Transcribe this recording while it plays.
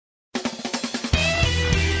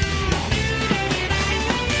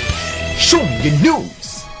Show Me Your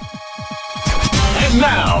News. And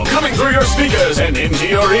now, coming through your speakers and into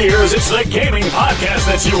your ears, it's the gaming podcast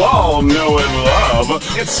that you all know and love.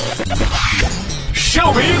 It's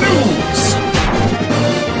Show Me Your News.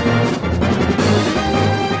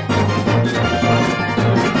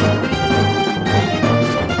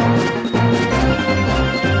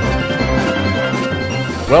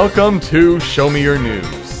 Welcome to Show Me Your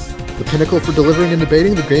News. The pinnacle for delivering and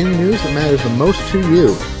debating the gaming news that matters the most to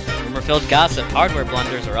you. Rumor-filled gossip, hardware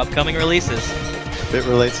blunders, or upcoming releases. If it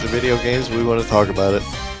relates to video games, we want to talk about it.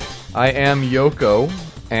 I am Yoko,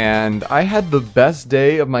 and I had the best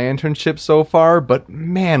day of my internship so far, but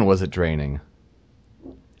man, was it draining.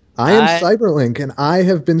 I am Cyberlink, and I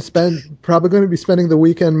have been probably going to be spending the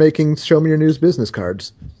weekend making Show Me Your News business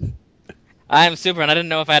cards. I am Super, and I didn't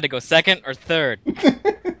know if I had to go second or third.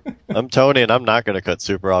 I'm Tony, and I'm not going to cut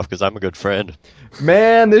Super off because I'm a good friend.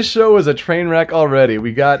 Man, this show is a train wreck already.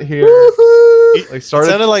 We got here... It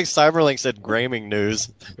sounded like Cyberlink said Graming News.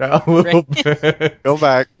 A little bit. Go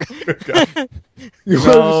back. You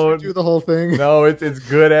want to do the whole thing? No, it's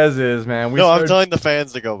good as is, man. I'm telling the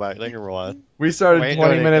fans to go back. They can rewind. We started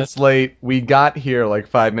 20 minutes late. We got here like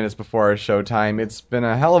 5 minutes before our show time. It's been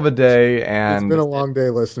a hell of a day, and... It's been a long day,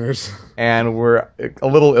 listeners. And we're a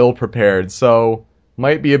little ill-prepared, so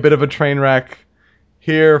might be a bit of a train wreck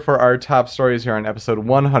here for our top stories here on episode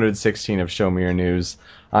 116 of Show Me Your News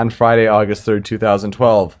on Friday, August 3rd,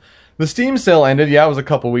 2012. The Steam sale ended. Yeah, it was a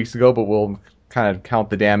couple weeks ago, but we'll kind of count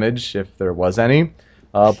the damage if there was any.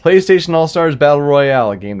 PlayStation All-Stars Battle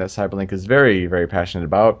Royale, a game that Cyberlink is very, very passionate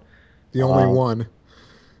about. The only one.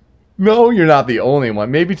 No, you're not the only one.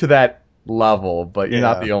 Maybe to that level, but you're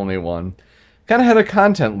not the only one. Kind of had a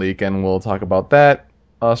content leak, and we'll talk about that.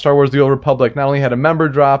 Star Wars The Old Republic not only had a member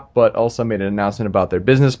drop, but also made an announcement about their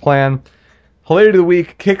business plan. Hilarity of the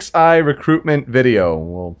Week, Kix's Eye recruitment video.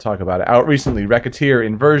 We'll talk about it. Out recently, Racketeer,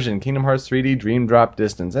 Inversion, Kingdom Hearts 3D, Dream Drop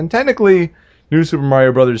Distance, and technically New Super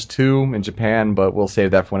Mario Bros. 2 in Japan, but we'll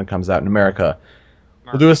save that for when it comes out in America.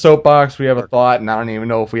 We'll do a soapbox. We have a thought, and I don't even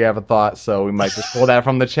know if we have a thought, so we might just pull that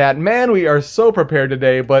from the chat. Man, we are so prepared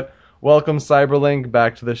today, but welcome, Cyberlink,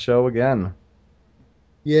 back to the show again.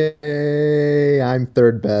 Yay, I'm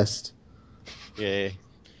third best. Yay.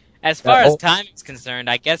 As far as time is concerned,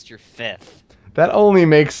 I guess you're fifth. That only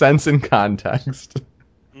makes sense in context.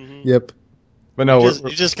 Mm-hmm. Yep. But no, you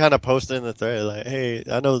just kind of posted in the thread, like, hey,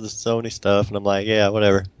 I know the Sony stuff, and I'm like, yeah,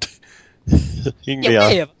 whatever. You can be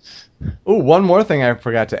on. Ooh, one more thing I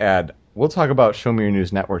forgot to add. We'll talk about Show Me Your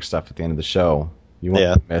News Network stuff at the end of the show. You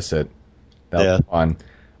won't miss it. That'll be fun.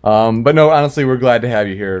 But no, honestly, we're glad to have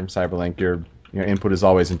you here, Cyberlink. Your input is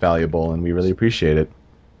always invaluable, and we really appreciate it.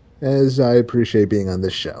 As I appreciate being on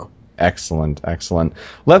this show. Excellent, excellent.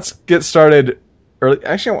 Let's get started early.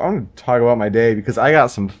 Actually, I want to talk about my day because I got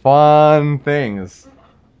some fun things.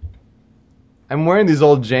 I'm wearing these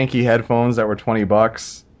old janky headphones that were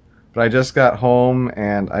 $20, but I just got home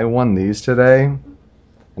and I won these today. And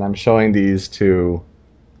I'm showing these to...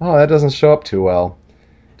 Oh, that doesn't show up too well.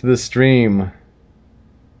 To the stream.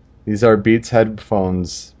 These are Beats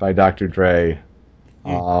headphones by Dr. Dre.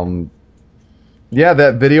 Yeah,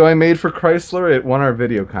 that video I made for Chrysler, it won our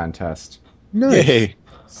video contest. Nice. Yay.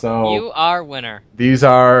 So You are winner. this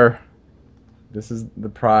is the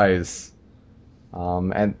prize.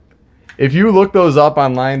 And if you look those up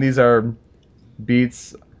online, these are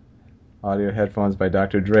Beats audio headphones by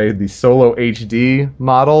Dr. Dre, the Solo HD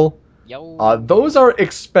model. Yo. Those are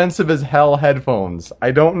expensive as hell headphones.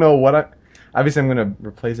 I don't know what obviously I'm going to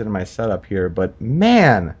replace it in my setup here, but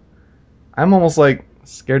man, I'm almost like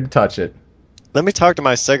scared to touch it. Let me talk to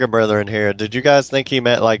my Sega brother in here. Did you guys think he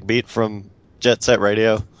meant like Beat from Jet Set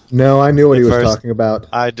Radio? No, I knew what he was First, talking about.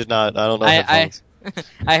 I did not. I don't know headphones.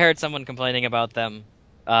 I heard someone complaining about them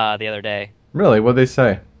the other day. Really? What'd they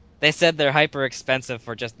say? They said they're hyper expensive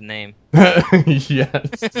for just the name.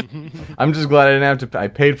 Yes. I'm just glad I didn't have to... I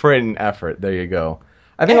paid for it in effort. There you go.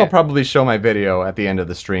 I think I'll probably show my video at the end of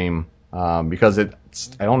the stream because I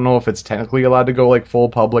don't know if it's technically allowed to go like full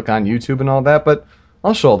public on YouTube and all that, but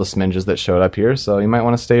I'll show all the sminges that showed up here, so you might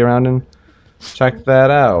want to stay around and check that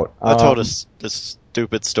out. I told us this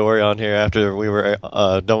stupid story on here after we were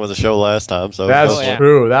done with the show last time. So that's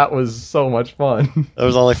true. That was so much fun. There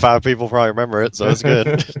was only 5 people probably remember it, so it's good.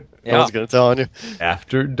 I was going to tell on you.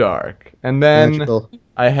 After dark. And then Magical.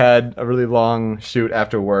 I had a really long shoot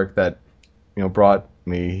after work that brought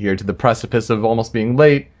me here to the precipice of almost being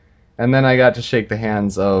late. And then I got to shake the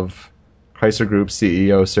hands of Chrysler Group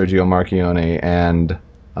CEO Sergio Marchionne and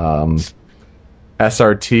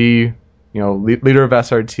SRT, leader of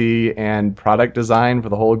SRT and product design for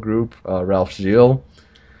the whole group, Ralph Gilles.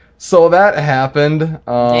 So that happened.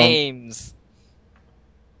 Games.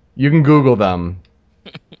 You can Google them,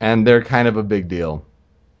 and they're kind of a big deal.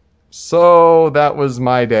 So that was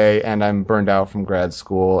my day, and I'm burned out from grad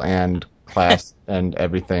school and class and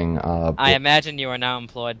everything. I imagine you are now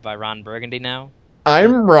employed by Ron Burgundy now.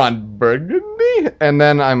 I'm Ron Burgundy, and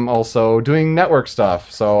then I'm also doing network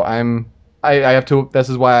stuff. So I have to. This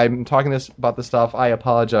is why I'm talking about this stuff. I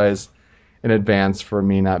apologize in advance for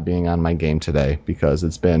me not being on my game today because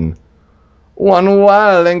it's been one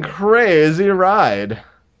wild and crazy ride.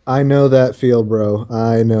 I know that feel, bro.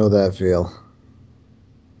 I know that feel.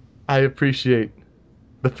 I appreciate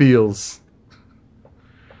the feels.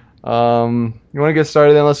 You want to get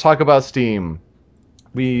started then? Let's talk about Steam.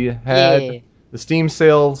 We had the Steam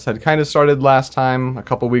sales had kind of started last time, a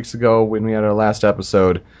couple weeks ago when we had our last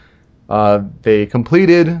episode. They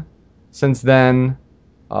completed since then.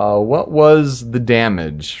 What was the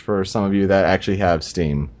damage for some of you that actually have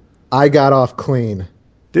Steam? I got off clean.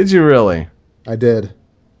 Did you really? I did.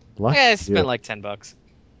 Lucky I spent you. like $10.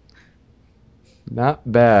 Not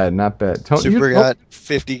bad, not bad. Super got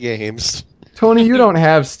 50 games. Tony, you don't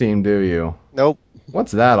have Steam, do you? Nope.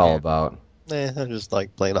 What's that all about? I just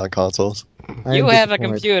like playing on consoles. You have a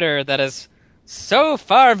computer that is so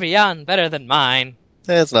far beyond better than mine.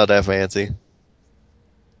 It's not that fancy.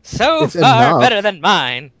 So It's far enough. better than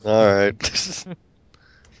mine. Alright.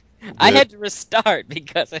 I had to restart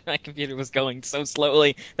because my computer was going so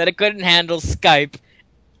slowly that it couldn't handle Skype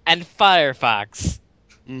and Firefox.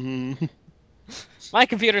 Mm-hmm. My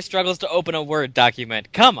computer struggles to open a Word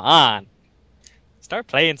document. Come on. Start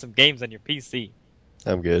playing some games on your PC.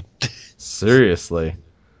 I'm good. Seriously.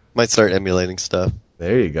 Might start emulating stuff.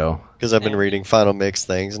 There you go. Because I've been reading Final Mix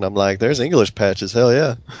things, and I'm like, there's English patches, hell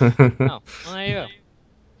yeah. Oh, well, there you go.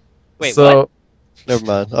 Wait, so, what? Never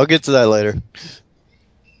mind. I'll get to that later.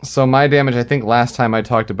 So my damage, I think last time I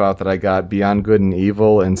talked about that I got Beyond Good and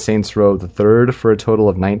Evil and Saints Row the Third for a total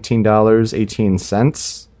of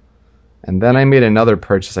 $19.18. And then I made another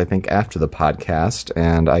purchase, I think, after the podcast,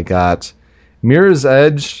 and I got Mirror's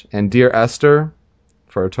Edge and Dear Esther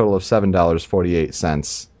for a total of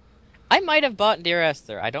 $7.48. I might have bought Dear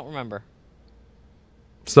Esther. I don't remember.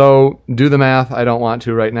 So do the math. I don't want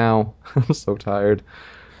to right now. I'm so tired.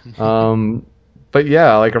 But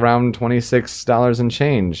yeah, like around $26 and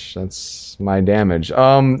change. That's my damage.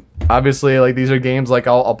 Obviously, like these are games like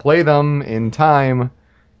I'll play them in time,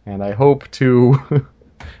 and I hope to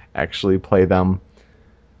actually play them.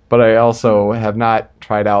 But I also have not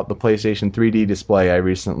tried out the PlayStation 3D display I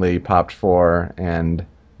recently popped for, and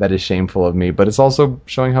that is shameful of me. But it's also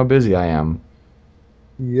showing how busy I am.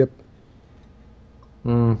 Yep.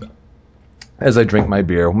 As I drink my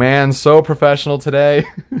beer. Man, so professional today.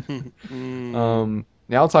 Now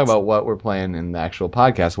I'll talk about what we're playing in the actual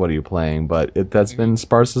podcast. What are you playing? But that's been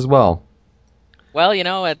sparse as well. Well, you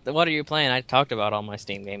know, What Are You Playing? I talked about all my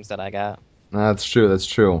Steam games that I got. That's true. That's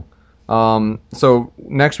true. So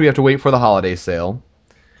next we have to wait for the holiday sale,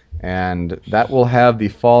 and that will have the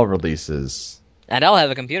fall releases. And I'll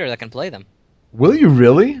have a computer that can play them. Will you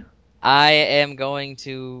really? I am going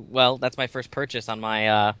to... Well, that's my first purchase on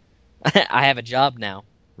my... I have a job now.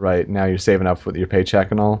 Right, now you're saving up with your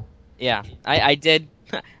paycheck and all? Yeah, I did...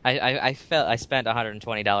 I spent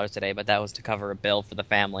 $120 today, but that was to cover a bill for the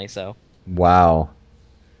family, so... Wow.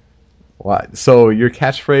 So your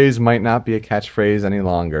catchphrase might not be a catchphrase any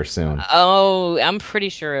longer soon. Oh, I'm pretty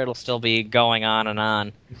sure it'll still be going on and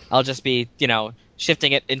on. I'll just be,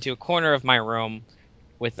 shifting it into a corner of my room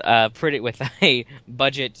with a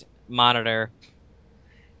budget monitor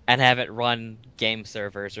and have it run game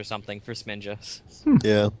servers or something for Sminjas.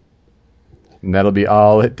 Yeah. And that'll be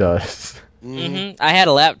all it does. Mm-hmm. I had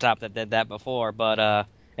a laptop that did that before, but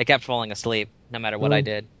it kept falling asleep no matter what I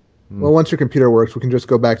did. Well, once your computer works, we can just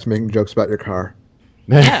go back to making jokes about your car.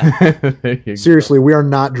 Yeah. There you Seriously, we are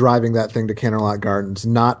not driving that thing to Canterlot Gardens.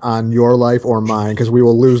 Not on your life or mine, because we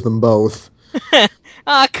will lose them both.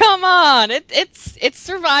 Come on! It's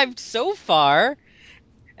survived so far.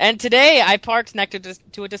 And today I parked next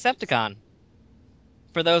to a Decepticon.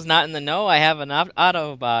 For those not in the know, I have an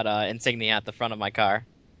Autobot insignia at the front of my car.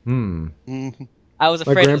 I was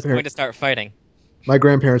afraid it was going to start fighting. My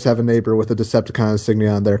grandparents have a neighbor with a Decepticon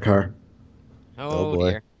insignia on their car. Oh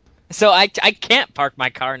boy. dear. So I can't park my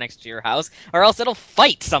car next to your house, or else it'll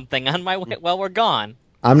fight something on my way while we're gone.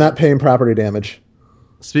 I'm not paying property damage.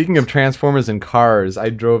 Speaking of Transformers and cars, I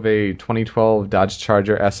drove a 2012 Dodge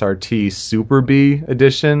Charger SRT Super B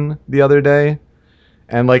edition the other day.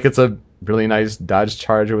 And it's a really nice Dodge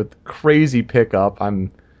Charger with crazy pickup.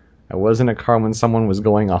 I was in a car when someone was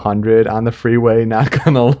going 100 on the freeway, not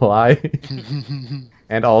gonna lie.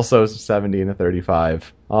 and also 70 and a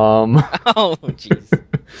 35. Oh, jeez.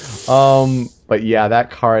 But yeah,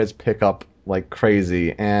 that car is pickup like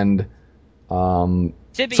crazy, and To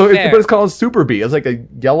be but fair, it's called Super Bee. It's like a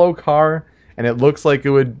yellow car, and it looks like it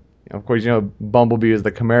would. Of course, Bumblebee is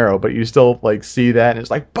the Camaro, but you still like see that, and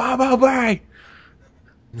it's like Bumblebee.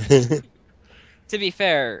 to be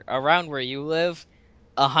fair, around where you live,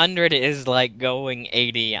 100 is like going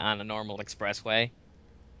 80 on a normal expressway.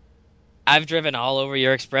 I've driven all over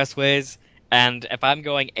your expressways, and if I'm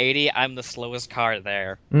going 80, I'm the slowest car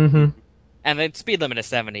there. Mm-hmm. And the speed limit is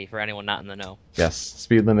 70 for anyone not in the know. Yes,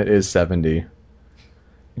 speed limit is 70.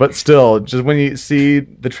 But still, just when you see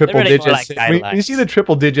the triple They're really more digits, like when you see the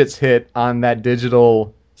triple digits hit on that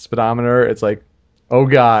digital speedometer, it's like, oh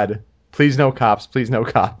god, please no cops, please no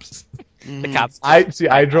cops. The cops.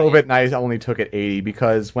 I drove it and I only took it 80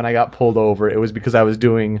 because when I got pulled over, it was because I was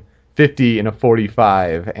doing 50 in a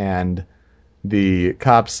 45, and the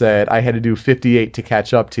cop said I had to do 58 to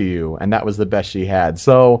catch up to you, and that was the best she had.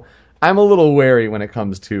 So I'm a little wary when it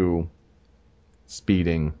comes to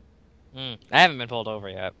speeding. I haven't been pulled over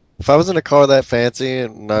yet. If I was in a car that fancy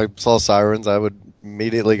and I saw sirens, I would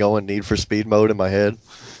immediately go in Need for Speed mode in my head.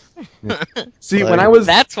 See, Like- when I was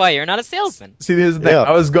That's why you're not a salesman. see, here's the thing. Yeah.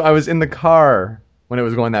 I was in the car when it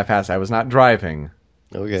was going that fast. I was not driving.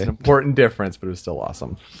 It's Okay. an important difference, but it was still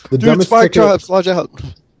awesome. The Dude, dumbest spike ticket, traps, watch out.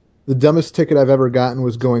 the dumbest ticket I've ever gotten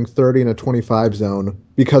was going 30 in a 25 zone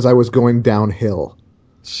because I was going downhill.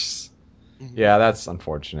 Yeah, that's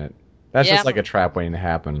unfortunate. That's Yeah. just like a trap waiting to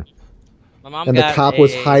happen. My mom And the got cop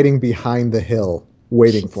was hiding behind the hill,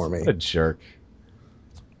 waiting for me. What a jerk.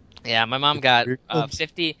 Yeah, my mom got a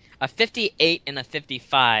 58 and a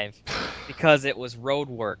 55 because it was road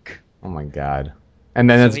work. Oh my god. And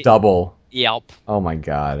then So it's he- double. Yelp. Oh my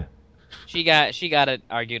god. She got it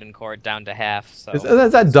argued in court down to half. So Is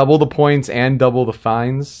that double the points and double the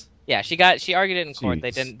fines? yeah, she argued it in court.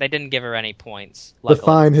 Jeez. They didn't give her any points. The Luckily.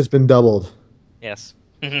 fine has been doubled. Yes.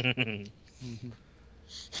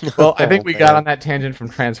 Well, I think Oh, we man. got on that tangent from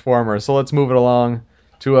Transformers, so let's move it along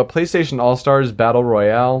to a PlayStation All-Stars Battle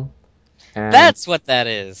Royale. And That's what that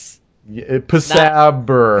is.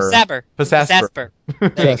 Pasaber. Saber. Pasasper. There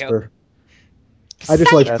you go. Jasper. I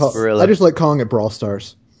just like Sarsaparilla. I just like calling it Brawl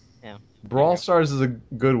Stars. Brawl Stars is a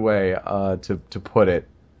good way to put it.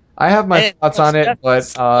 I have my Hey, thoughts on it,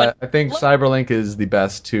 that's- but I think look- Cyberlink is the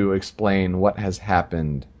best to explain what has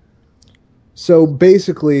happened. So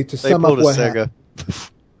basically, to They sum up pulled a what Sega.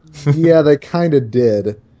 yeah, they kind of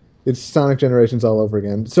did. It's Sonic Generations all over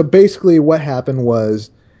again. So basically, what happened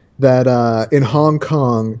was that in Hong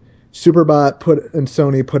Kong, Superbot and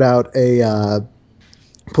Sony put out a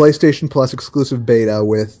PlayStation Plus exclusive beta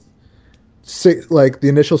with the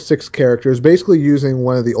initial 6 characters, basically using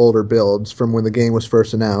one of the older builds from when the game was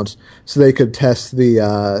first announced, so they could test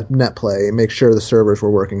the net play and make sure the servers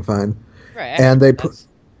were working fine. Right.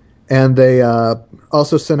 And they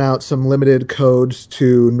also sent out some limited codes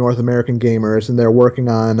to North American gamers, and they're working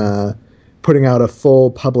on putting out a full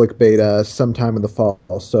public beta sometime in the fall.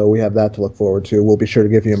 So we have that to look forward to. We'll be sure to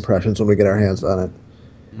give you impressions when we get our hands on it.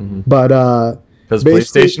 Mhm. But Because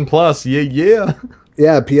basically- PlayStation Plus, yeah.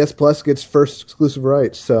 yeah, PS Plus gets first exclusive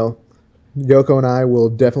rights. So Yoko and I will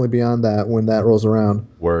definitely be on that when that rolls around.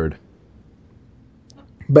 Word.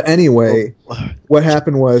 But anyway, what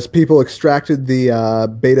happened was people extracted the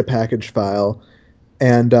beta package file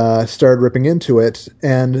and started ripping into it.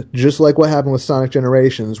 And just like what happened with Sonic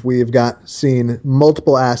Generations, we've seen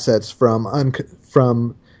multiple assets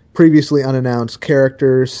from previously unannounced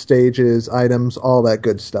characters, stages, items, all that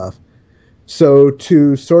good stuff. So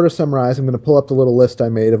to sort of summarize, I'm going to pull up the little list I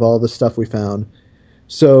made of all the stuff we found.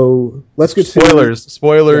 So let's get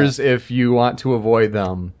Spoilers if you want to avoid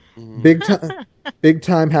them. big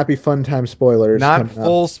time, happy fun time spoilers. Not coming up.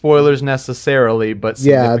 full spoilers necessarily, but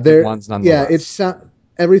Yeah, significant ones nonetheless. Yeah,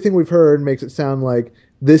 everything we've heard makes it sound like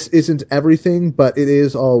this isn't everything, but it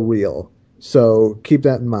is all real. So keep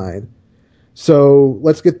that in mind. So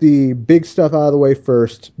let's get the big stuff out of the way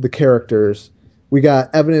first, the characters. We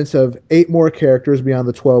got evidence of 8 more characters beyond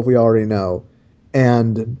the 12 we already know.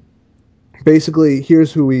 And basically,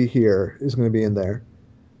 here's who we hear is going to be in there.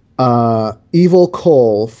 Evil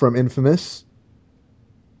Cole from Infamous.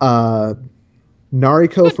 Nariko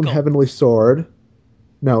Good from Cole. Heavenly Sword.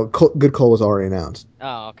 No, Good Cole was already announced.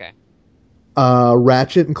 Oh, okay.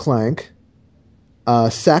 Ratchet and Clank.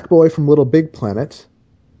 Sackboy from Little Big Planet.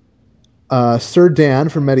 Sir Dan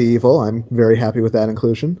from Medieval. I'm very happy with that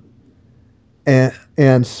inclusion.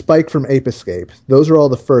 And Spike from Ape Escape. Those are all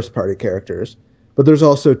the first-party characters. But there's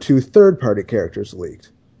also 2 third-party characters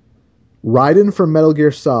leaked. Raiden from Metal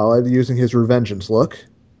Gear Solid using his Revengeance look.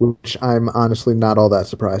 which I'm honestly not all that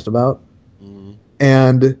surprised about. Mm.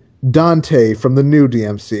 And Dante from the new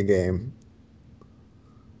DMC game.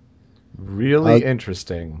 Really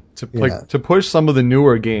interesting yeah. to push some of the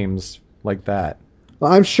newer games like that.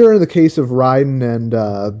 Well, I'm sure in the case of Raiden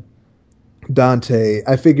and Dante,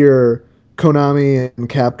 I figure Konami and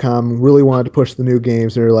Capcom really wanted to push the new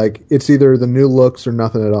games. They're like, it's either the new looks or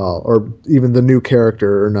nothing at all, or even the new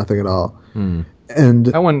character or nothing at all. And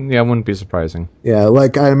That wouldn't be surprising. yeah,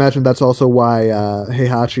 like I imagine that's also why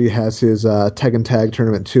Heihachi has his Tekken Tag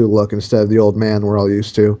Tournament 2 look instead of the old man we're all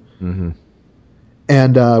used to. Mm-hmm.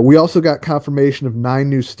 And we also got confirmation of 9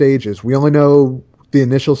 new stages. We only know the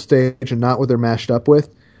initial stage and not what they're mashed up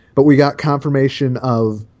with, but we got confirmation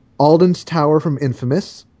of Alden's Tower from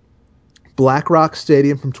Infamous, Black Rock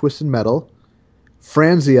Stadium from Twisted Metal,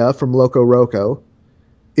 Franzia from Loco Roco,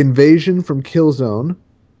 Invasion from Killzone,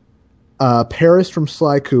 Paris from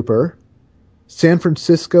Sly Cooper, San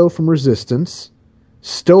Francisco from Resistance,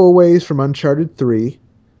 Stowaways from Uncharted 3,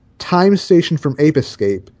 Time Station from Ape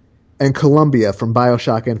Escape, and Columbia from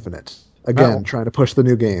Bioshock Infinite. Again, trying to push the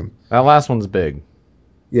new game. That last one's big.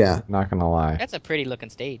 Yeah. Not gonna lie. That's a pretty looking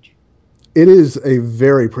stage. It is a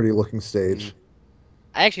very pretty looking stage.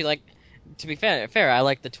 I actually like, to be fair, I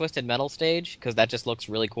like the Twisted Metal stage because that just looks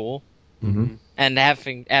really cool. Mm-hmm. And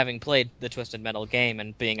having played the Twisted Metal game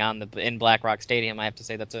and being in Black Rock Stadium, I have to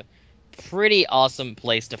say that's a pretty awesome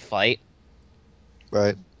place to fight.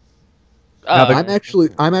 Right. I'm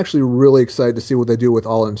actually really excited to see what they do with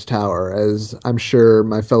Alden's Tower, as I'm sure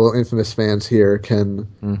my fellow Infamous fans here can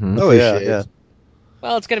Oh yeah, appreciate. yeah.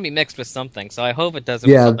 Well, it's going to be mixed with something, so I hope it does it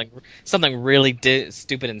with something really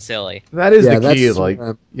stupid and silly. That is the key. that's, Like,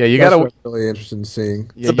 you you that's gotta. what I'm really interested in seeing.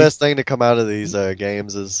 The best thing to come out of these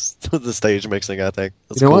games is the stage mixing, I think.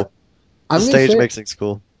 That's You know cool. what? I'm The gonna stage say it. mixing's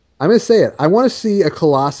cool. I'm going to say it. I want to see a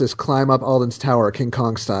Colossus climb up Alden's Tower, King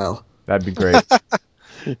Kong style. That'd be great.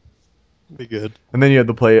 Be good. And then you have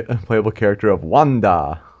the playable character of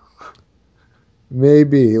Wanda.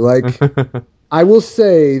 Maybe. Like, I will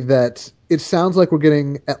say that it sounds like we're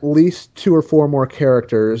getting at least 2 or 4 more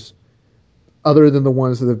characters other than the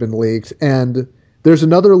ones that have been leaked. And there's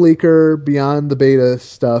another leaker beyond the beta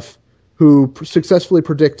stuff who successfully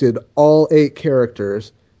predicted all 8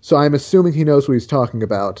 characters. So I'm assuming he knows what he's talking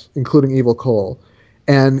about, including Evil Cole.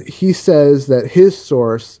 And he says that his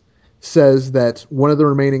source says that one of the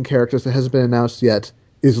remaining characters that hasn't been announced yet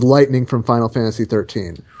is Lightning from Final Fantasy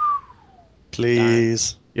XIII.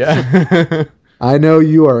 Please. Yeah. I know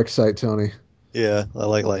you are excited, Tony. Yeah, I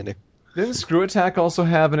like Lightning. Didn't Screw Attack also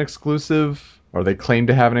have an exclusive, or they claimed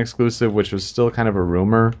to have an exclusive, which was still kind of a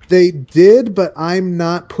rumor? They did, but I'm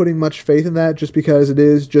not putting much faith in that just because it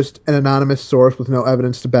is just an anonymous source with no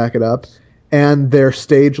evidence to back it up. And their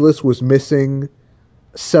stage list was missing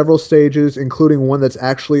several stages, including one that's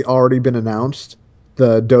actually already been announced,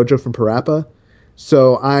 the Dojo from Parappa.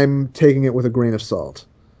 So I'm taking it with a grain of salt.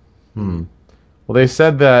 Well, they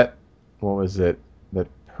said that, what was it? That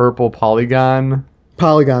purple Polygon Man.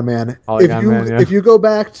 Man, If you go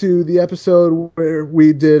back to the episode where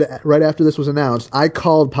we did right after this was announced, I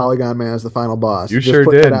called Polygon Man as the final boss. You Just sure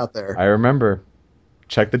put did. that out there. I remember.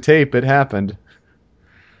 Check the tape. It happened.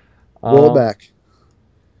 Roll back.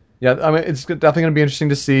 Yeah, I mean, it's definitely going to be interesting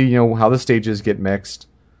to see, how the stages get mixed.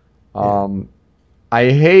 I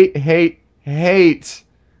hate,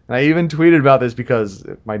 and I even tweeted about this because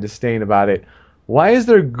my disdain about it. Why is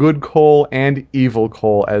there Good Cole and Evil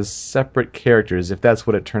Cole as separate characters if that's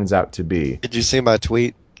what it turns out to be? Did you see my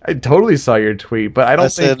tweet? I totally saw your tweet, but I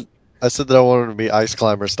don't think... I said that I wanted to be Ice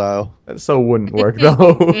Climber style. That so wouldn't work,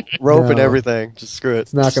 though. Rope and No. everything. Just screw it.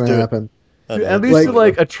 It's not Just going to do it. happen. I know. At least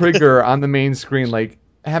with, a trigger on the main screen,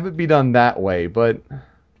 have it be done that way, but...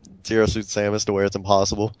 Zero Suit Samus to where it's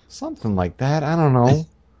impossible. Something like that, I don't know.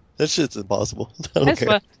 That shit's impossible. I don't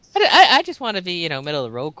care. I just want to be, middle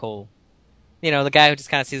of the road Cole. The guy who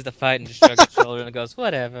just kind of sees the fight and just shrugs his shoulder and goes,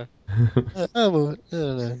 whatever. I don't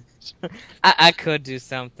know. I could do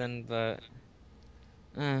something, but...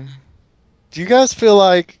 Do you guys feel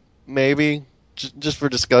like maybe, just for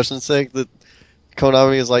discussion's sake, that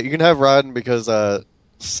Konami is like, you can have Raiden because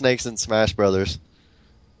Snake's in Smash Brothers?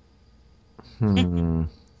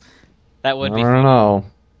 That would I be don't know.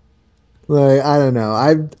 I don't know.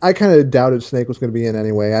 I kind of doubted Snake was going to be in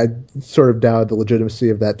anyway. I sort of doubted the legitimacy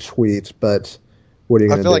of that tweet, but what are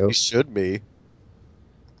you I going to feel do? like you should be.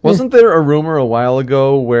 Wasn't there a rumor a while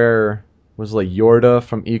ago where was Yorda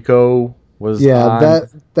from Eco was Yeah, on?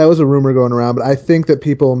 that was a rumor going around, but I think that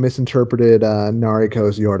people misinterpreted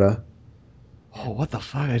Nariko's Yorda. Oh, what the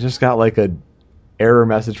fuck? I just got a error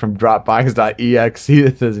message from Dropbox.exe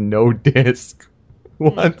that says no disk.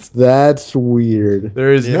 What? That's weird.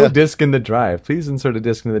 There is no Yeah. disk in the drive. Please insert a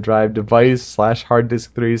disk in the drive. Device/hard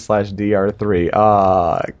disk 3/DR3.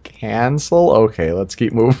 Cancel? Okay, let's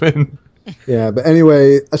keep moving. Yeah, but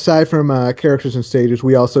anyway, aside from characters and stages,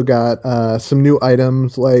 we also got some new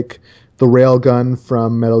items like the railgun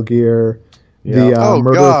from Metal Gear, Yep. the Oh,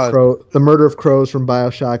 God. the murder of crows from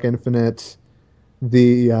BioShock Infinite,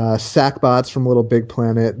 the Sackbots from Little Big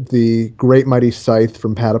Planet, the Great Mighty Scythe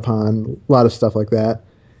from Patapon, a lot of stuff like that.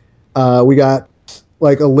 We got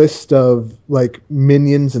like a list of like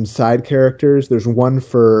minions and side characters. There's one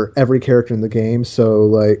for every character in the game, so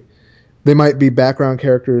like they might be background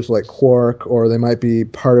characters like Quark, or they might be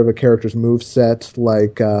part of a character's moveset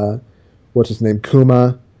like what's his name,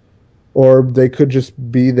 Kuma, or they could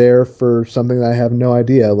just be there for something that I have no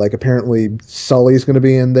idea. Like apparently Sully's going to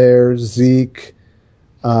be in there, Zeke,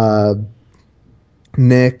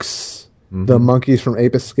 Nyx, the monkeys from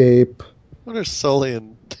Ape Escape. What are Sully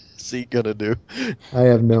and Zeke gonna do? I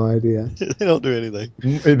have no idea. They don't do anything.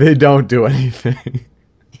 They don't do anything.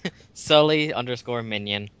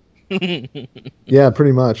 Sully_minion. Yeah,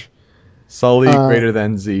 pretty much. Sully Uh, greater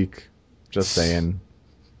than Zeke. Just saying.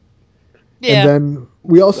 Yeah. And then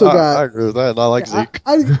we also I got. agree with that. I like Zeke.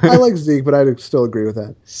 I like Zeke, but I'd still agree with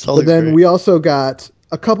that. Sully's But then great. we also got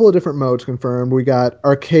a couple of different modes confirmed. We got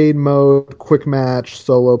arcade mode, quick match,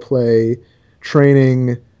 solo play,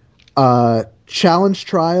 training, challenge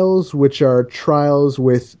trials, which are trials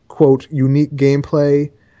with, quote, unique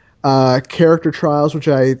gameplay, character trials, which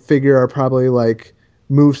I figure are probably like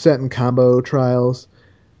moveset and combo trials,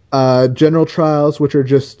 general trials, which are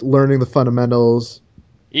just learning the fundamentals.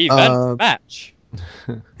 Event match.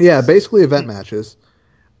 Yeah, basically event matches.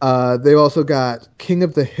 They've also got King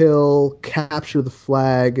of the Hill, Capture the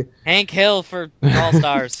Flag, Hank Hill for All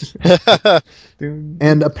Stars.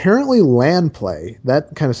 and apparently land play.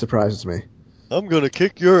 That kind of surprises me. I'm gonna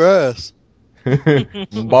kick your ass.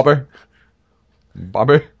 Bobber.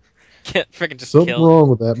 Freaking just Something wrong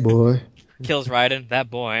with that boy. kills Raiden. That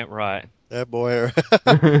boy ain't right. That boy.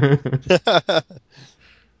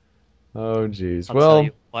 Oh, jeez. I'll tell Well,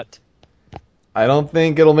 you what. I don't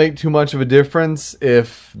think it'll make too much of a difference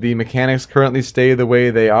if the mechanics currently stay the way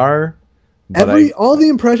they are. But All the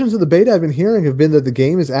impressions of the beta I've been hearing have been that the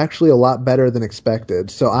game is actually a lot better than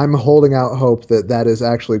expected. So I'm holding out hope that that is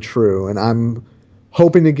actually true, and I'm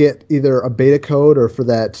hoping to get either a beta code or for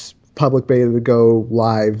that public beta to go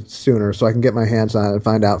live sooner, so I can get my hands on it and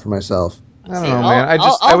find out for myself. I don't know, man.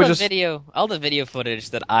 All the video footage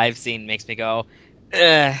that I've seen makes me go,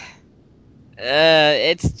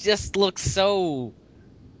 it just looks so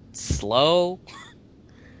slow.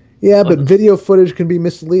 Yeah, but video footage can be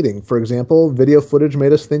misleading. For example, video footage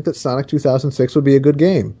made us think that Sonic 2006 would be a good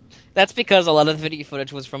game. That's because a lot of the video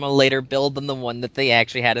footage was from a later build than the one that they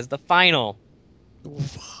actually had as the final.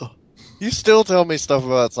 You still tell me stuff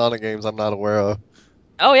about Sonic games I'm not aware of.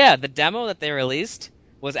 Oh yeah, the demo that they released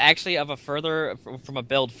was actually from a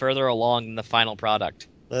build further along than the final product.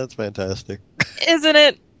 That's fantastic. Isn't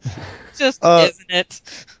it? Just isn't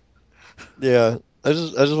it? Yeah, I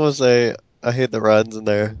just want to say I hate the Raiden's in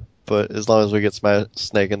there, but as long as we get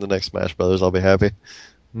Snake in the next Smash Brothers, I'll be happy.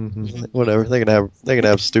 Mm-hmm. Whatever, they can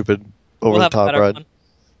have stupid over We'll the have a top better Raiden. one.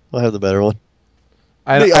 We'll have the better one.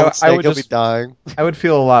 I Snake would will just be dying. I would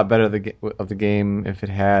feel a lot better of the game if it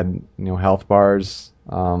had health bars.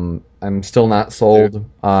 I'm still not sold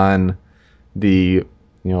on the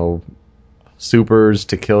supers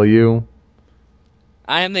to kill you.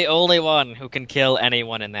 I am the only one who can kill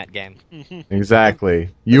anyone in that game. Exactly.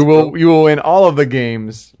 You will win all of the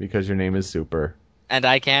games because your name is Super. And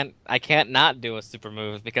I can't not do a super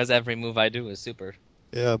move because every move I do is super.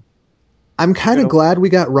 Yeah. I'm kind of glad we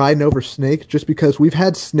got Raiden over Snake, just because we've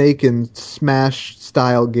had Snake in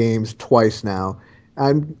Smash-style games twice now.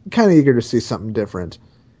 I'm kind of eager to see something different.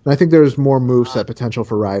 And I think there's more moveset potential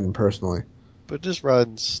for Raiden, personally. But just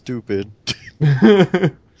Raiden's stupid.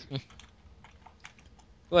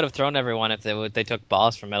 Would have thrown everyone if they took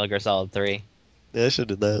Boss from Metal Gear Solid 3. Yeah, I should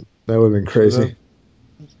have did that. That would have been crazy.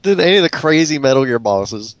 Did any of the crazy Metal Gear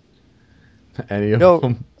bosses? Any of No.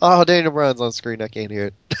 them. Oh, Daniel Bryan's on screen. I can't hear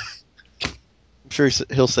it. I'm sure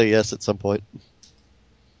he'll say yes at some point.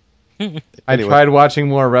 I Anyway. tried watching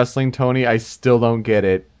more wrestling, Tony. I still don't get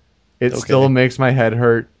it. It Okay. still makes my head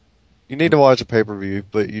hurt. You need to watch a pay-per-view,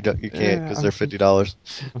 but you can't because Yeah, they're $50.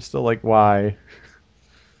 I'm still like, why?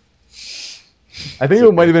 I think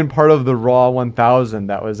it might have been part of the Raw 1000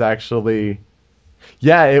 that was actually...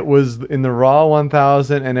 Yeah, it was in the Raw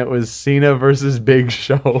 1000, and it was Cena versus Big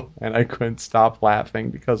Show, and I couldn't stop laughing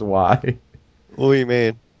because why? What do you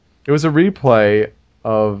mean? It was a replay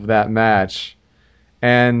of that match,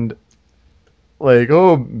 and like,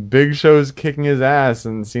 oh, Big Show's kicking his ass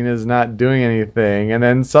and Cena's not doing anything, and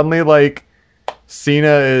then suddenly like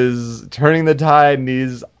Cena is turning the tide and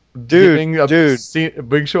he's giving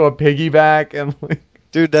Big Show a piggyback and like.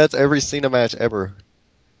 Dude, that's every Cena match ever.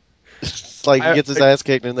 It's like he gets his ass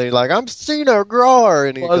kicked and they're like, I'm Cena, Grar!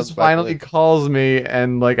 And he Buzz comes back finally calls me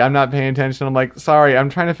and like I'm not paying attention. I'm like, sorry, I'm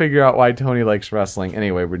trying to figure out why Tony likes wrestling.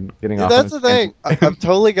 Anyway, we're getting off. That's the thing. I've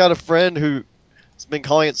totally got a friend who's been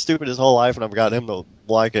calling it stupid his whole life, and I've got him to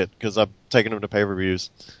like it because I've taken him to pay-per-views.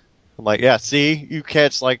 I'm like, yeah, see, you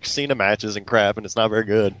catch like Cena matches and crap, and it's not very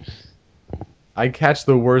good. I catch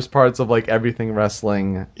the worst parts of like everything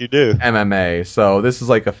wrestling. You do. MMA, so this is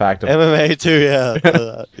like a fact of MMA too, yeah.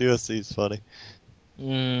 USC's funny.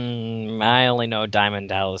 I only know Diamond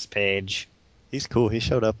Dallas Page. He's cool. He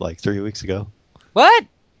showed up like 3 weeks ago. What?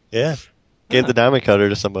 Yeah. Gave the diamond cutter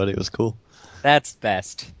to somebody. It was cool. That's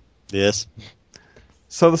best. Yes.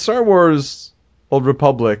 So the Star Wars Old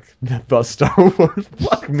Republic, the Star Wars,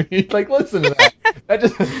 fuck me, like listen to that.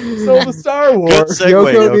 So the Star Wars. Good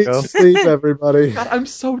segue, Yoko needs Yoko. to sleep, everybody. God, I'm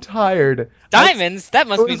so tired. Diamonds? That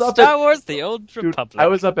must be was up Star at- Wars, the Old Dude, Republic. I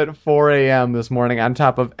was up at 4 a.m. this morning on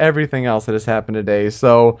top of everything else that has happened today.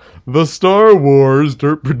 So the Star Wars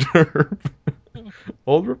Derp Derp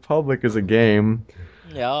Old Republic is a game.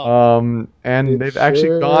 Yeah. And It they've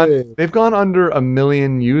actually sure is. they've gone under 1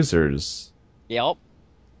 million users. Yep.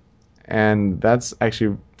 And that's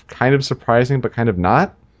actually kind of surprising, but kind of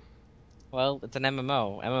not. Well, it's an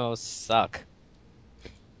MMO. MMOs suck.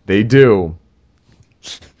 They do.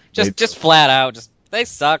 Just flat out, they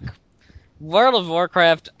suck. World of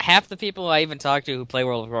Warcraft, half the people I even talk to who play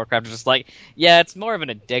World of Warcraft are just like, yeah, it's more of an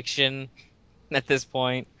addiction at this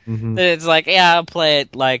point. Mhm. It's like, yeah, I'll play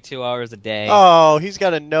it like 2 hours a day. Oh, he's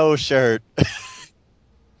got a no shirt.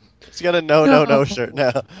 He's got a no shirt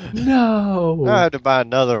now. No. I have to buy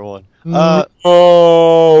another one.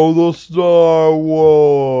 Oh, the Star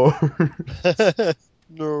Wars.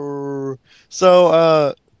 No.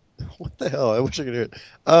 So, what the hell? I wish I could hear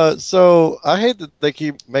it. So, I hate that they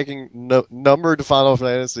keep making numbered Final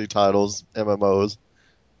Fantasy titles MMOs.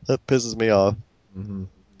 That pisses me off. Mhm.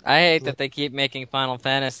 I hate that they keep making Final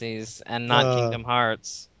Fantasies and not Kingdom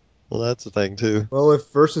Hearts. Well, that's the thing, too. Well,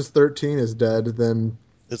 if Versus 13 is dead, then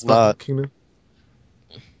It's not. Kingdom.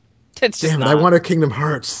 It's just Damn it! not. I want a Kingdom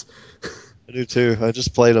Hearts. I do, too. I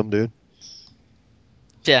just played them, dude.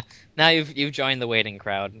 Yeah, now you've joined the waiting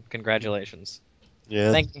crowd. Congratulations.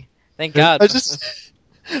 Yeah. Thank God.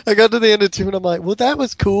 I got to the end of 2 and I'm like, well, that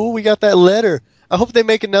was cool. We got that letter. I hope they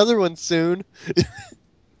make another one soon.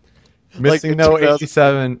 Missing in No 2000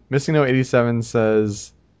 87. Missing No 87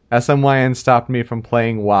 says SMYN stopped me from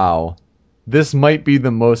playing WoW. This might be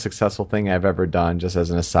the most successful thing I've ever done. Just as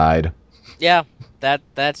an aside. Yeah,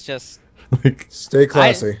 that's just. Like, Stay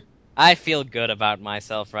classy. I feel good about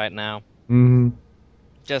myself right now. mhm.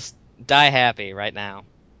 Just die happy right now.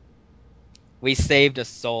 We saved a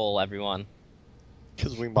soul, everyone.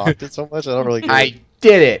 Because we mocked it so much, I don't really get I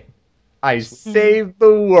did it. I saved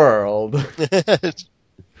the world. it.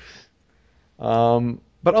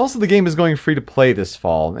 But also the game is going free to play this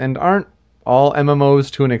fall, and aren't all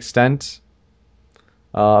MMOs to an extent?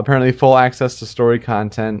 Apparently full access to story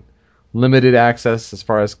content, limited access as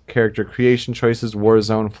far as character creation choices,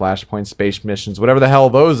 Warzone, Flashpoint, space missions, whatever the hell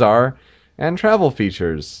those are, and travel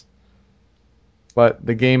features. But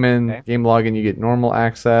the game login, you get normal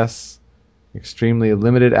access, extremely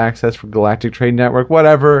limited access for Galactic Trade Network,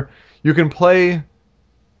 whatever. You can play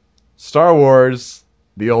Star Wars,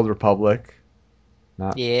 The Old Republic,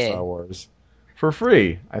 not Yeah. Star Wars, for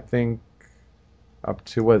free. I think up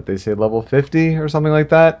to what they say, level 50 or something like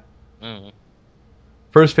that. Mm.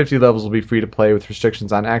 First 50 levels will be free to play with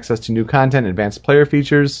restrictions on access to new content and advanced player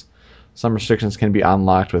features. Some restrictions can be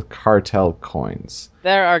unlocked with cartel coins.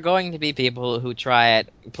 There are going to be people who try it,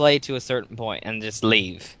 play to a certain point, and just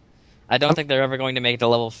leave. I don't think they're ever going to make it to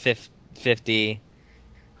level 50.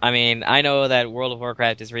 I mean, I know that World of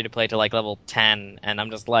Warcraft is free to play to like level 10, and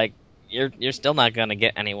I'm just like, you're still not going to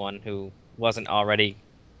get anyone who wasn't already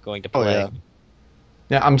going to Oh, play. yeah.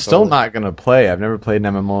 Yeah, I'm still Totally. not going to play. I've never played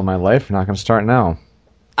an MMO in my life. I'm not going to start now.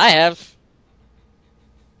 I have.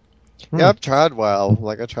 Yeah, I've tried WoW.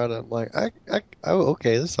 Like, I tried it. I'm like, oh,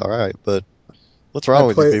 okay, this is alright, but what's wrong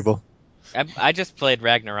with you played- people? I just played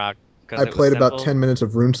Ragnarok. 'cause I it was played about simple. 10 minutes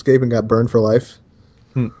of RuneScape and got burned for life.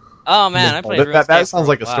 Oh man, I played that RuneScape sounds for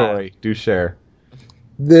like a while. story. Do share.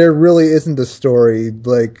 There really isn't a story.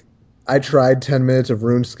 Like, I tried 10 minutes of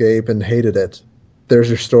RuneScape and hated it. There's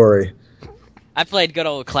your story. I played good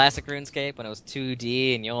old classic RuneScape when it was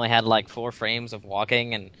 2D and you only had like 4 frames of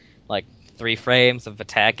walking and like 3 frames of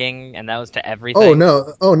attacking, and that was to everything.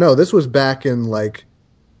 Oh no, this was back in like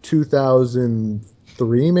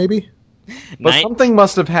 2003 maybe. But Nin- something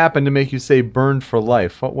must have happened to make you say burned for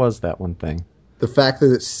life. What was that one thing? The fact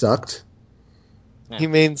that it sucked. He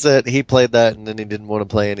means that he played that and then he didn't want to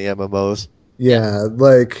play any MMOs. Yeah,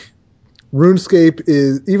 like RuneScape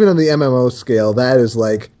is, even on the MMO scale, that is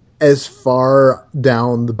like as far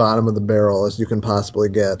down the bottom of the barrel as you can possibly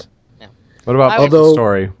get. What about Although-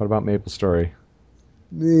 What about MapleStory?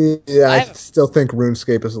 Yeah, I still think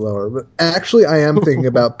RuneScape is lower, but actually I am thinking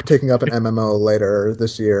about picking up an MMO later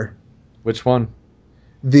this year. Which one?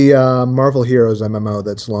 The Marvel Heroes MMO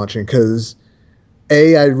that's launching, because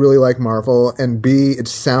A, I really like Marvel, and B, it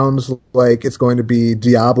sounds like it's going to be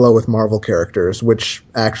Diablo with Marvel characters, which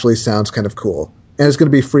actually sounds kind of cool. And it's going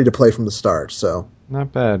to be free to play from the start, so...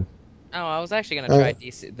 Not bad. Oh, I was actually going to try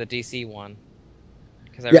the DC one.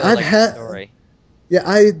 Because I Yeah, really I've like had- the story. Yeah,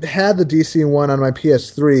 I had the DC one on my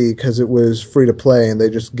PS3 because it was free to play, and they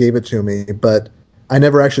just gave it to me, but I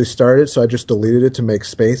never actually started, so I just deleted it to make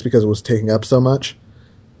space because it was taking up so much.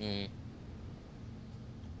 Mm.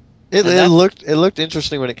 It And looked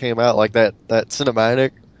interesting when it came out, like that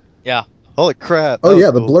cinematic. Yeah. Holy crap! Oh that was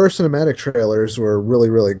yeah, the cool. Blur cinematic trailers were really,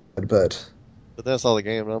 really good, but... But that's all the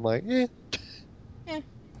game, and I'm like, Me.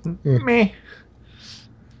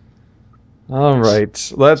 All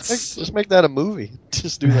right, let's just make that a movie.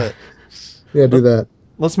 Just do that. Yeah, do that.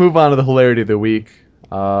 let's move on to the hilarity of the week.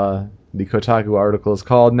 The Kotaku article is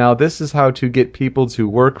called "Now This Is How to Get People to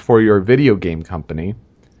Work for Your Video Game Company."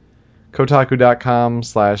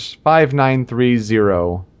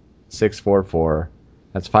 Kotaku.com/5930644.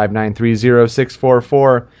 That's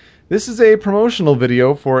 5930644. This is a promotional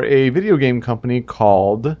video for a video game company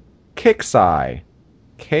called Kixeye.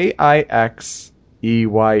 Kixeye.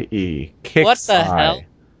 Kixeye. What the hell?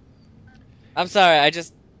 I'm sorry,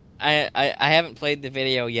 I haven't played the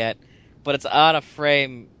video yet, but it's on a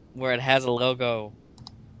frame where it has a logo,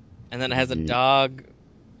 and then it has a dog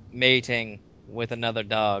mating with another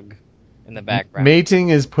dog in the background. Mating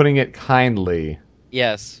is putting it kindly.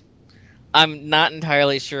 Yes. I'm not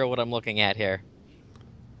entirely sure what I'm looking at here.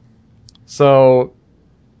 So,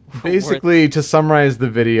 basically, to summarize the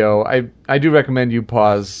video, I do recommend you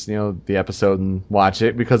pause, the episode and watch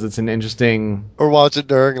it because it's an interesting. Or watch it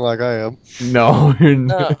during, like I am. No, you're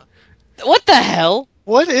not. What the hell?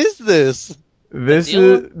 What is this? This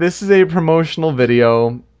is a promotional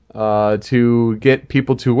video to get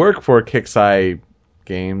people to work for Kixeye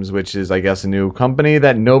Games, which is, I guess, a new company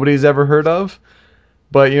that nobody's ever heard of.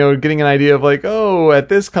 But getting an idea of like, oh, at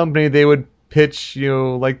this company they would pitch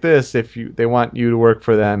like this if they want you to work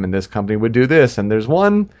for them, and this company would do this. And there's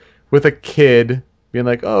one with a kid being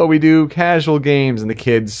like, oh, we do casual games, and the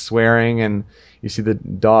kid's swearing, and you see the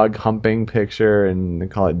dog humping picture, and they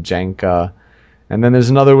call it Jenka. And then there's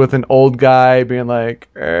another with an old guy being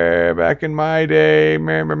like, back in my day,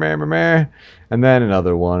 meh, meh, meh, meh, meh. And then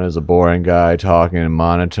another one is a boring guy talking in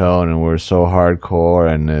monotone, and we're so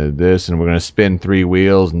hardcore, and this, and we're going to spin 3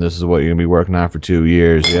 wheels, and this is what you're going to be working on for 2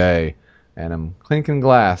 years, yay. And I'm clinking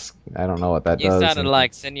glass. I don't know what that You does. sounded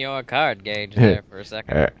like Senor Card Gauge there for a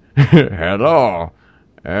second. Hello.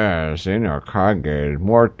 Senior Card Gauge,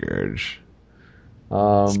 mortgage.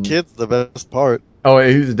 This kid's the best part. Oh,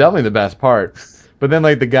 he's definitely the best part. But then,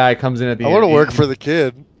 like, the guy comes in at the I end. want to work for the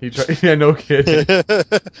kid. Yeah, no kidding.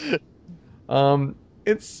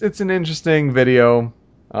 It's an interesting video.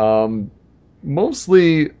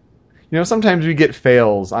 Mostly, sometimes we get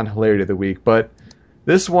fails on Hilarity of the Week, but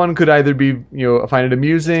this one could either be, find it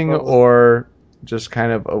amusing or just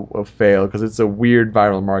kind of a fail, because it's a weird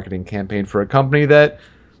viral marketing campaign for a company that,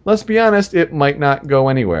 let's be honest, it might not go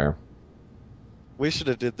anywhere. We should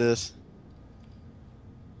have did this.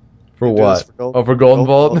 For We do what? this for For Golden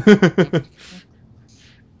Vault?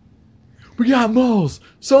 We got moles!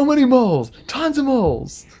 So many moles! Tons of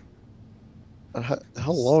moles! How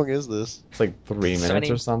long is this? It's like 3 minutes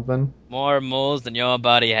or something. More moles than your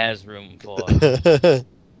body has room for.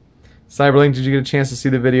 Cyberlink, did you get a chance to see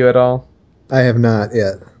the video at all? I have not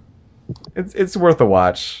yet. It's worth a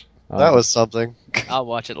watch. That was something. I'll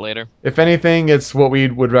watch it later. If anything, it's what we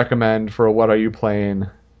would recommend for a What Are You Playing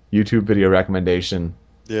YouTube video recommendation.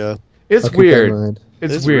 Yeah. It's I'll keep that in weird. mind.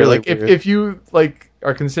 It's really weird. Like weird. if you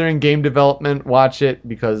are considering game development, watch it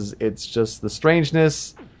because it's just the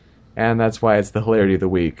strangeness, and that's why it's the hilarity of the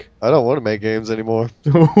week. I don't want to make games anymore.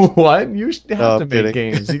 What? You should have No, to I'm make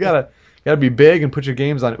kidding. games. You gotta be big and put your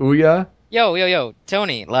games on Ouya. Yo,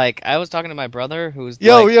 Tony, like, I was talking to my brother who's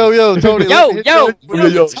Yo, like, Tony. Yo, let me- yo,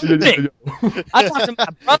 Yo, Tony. I talked to my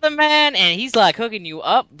brother, man, and he's like hooking you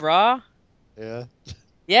up, brah. Yeah.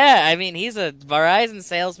 Yeah, I mean, he's a Verizon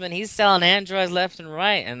salesman. He's selling Androids left and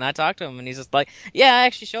right. And I talked to him, and he's just like, yeah, I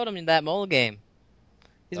actually showed him that mole game.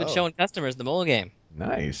 He's been showing customers the mole game.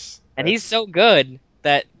 Nice. And he's so good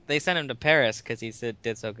that they sent him to Paris because he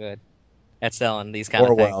did so good at selling these kind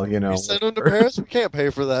of things. Orwell, you know. You send him to Paris? We can't pay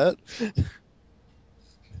for that.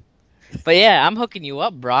 But yeah, I'm hooking you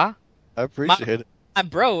up, brah. I appreciate it. My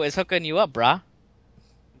bro is hooking you up, brah.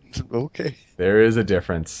 Okay. There is a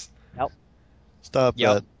difference. Stop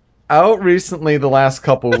Yep. that. Out recently, the last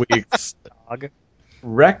couple weeks, Dog.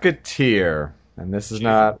 Racketeer. And this is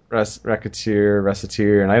not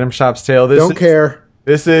Recettear, an Item Shop's Tale. Don't care.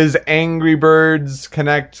 This is Angry Birds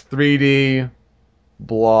Connect 3D.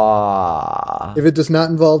 Blah. If it does not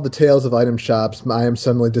involve the tales of item shops, I am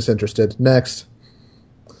suddenly disinterested. Next.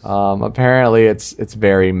 Apparently, it's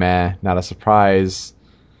very meh. Not a surprise.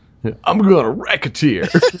 I'm gonna Racketeer.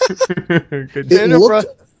 Good It job. looked,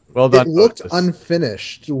 Well done. it looked Otis.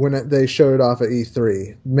 unfinished when they showed it off at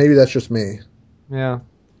E3. Maybe that's just me. Yeah.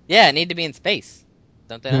 Yeah, it need to be in space.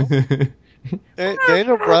 Don't they know?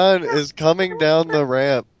 Daniel Bryan is coming down the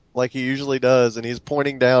ramp like he usually does, and he's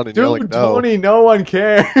pointing down and yelling, Dude, no. Tony, no one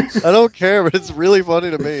cares. I don't care, but it's really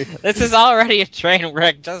funny to me. This is already a train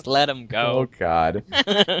wreck. Just let him Oh, go. God.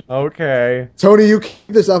 Okay. Tony, you keep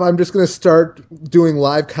this up. I'm just going to start doing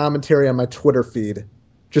live commentary on my Twitter feed.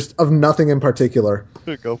 Just of nothing in particular.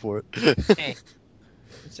 Go for it. Hey.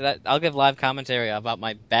 So I'll give live commentary about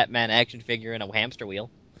my Batman action figure in a hamster wheel.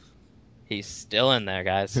 He's still in there,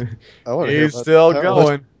 guys. I want to hear He's about still that going.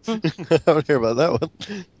 one. I want to hear about that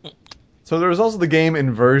one. So there was also the game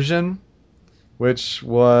Inversion, which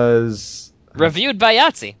was... Reviewed by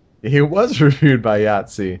Yahtzee. He was reviewed by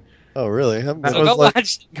Yahtzee. Oh, really? That So was go like-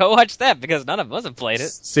 watch that because none of us have played it.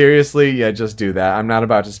 Seriously, yeah, just do that. I'm not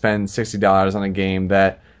about to spend $60 on a game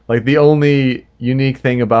that, like, the only unique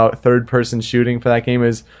thing about third-person shooting for that game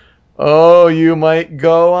is, oh, you might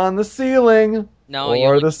go on the ceiling No, you or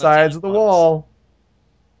only the go sides of the once. wall.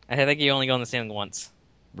 I think you only go on the ceiling once.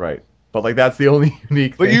 Right. But, like, that's the only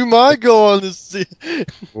unique But thing. you might go on this.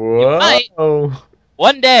 Whoa. might.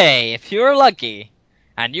 One day, if you're lucky,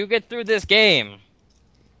 and you get through this game,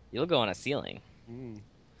 you'll go on a ceiling.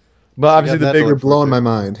 But obviously got the that big You're blowing my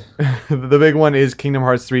mind. the big one is Kingdom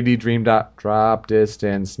Hearts 3D Dream Drop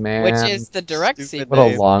Distance, man. Which is the direct Stupid sequel. what a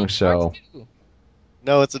name. long show.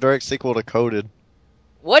 No, it's a direct sequel to Coded.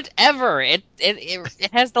 Whatever. It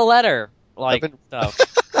has the letter like I've been- stuff.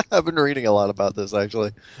 I've been reading a lot about this,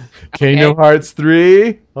 actually. Kingdom Hearts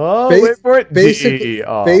 3. Oh, Ba- wait for it. Basically, D.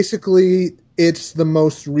 Oh. basically, it's the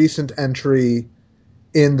most recent entry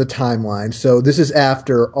in the timeline. So this is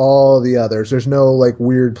after all the others. There's no like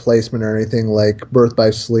weird placement or anything like Birth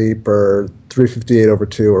by Sleep or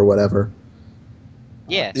 358/2 or whatever.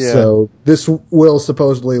 Yeah. Yeah. So this will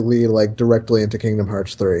supposedly lead like directly into Kingdom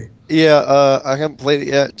Hearts 3. Yeah, I haven't played it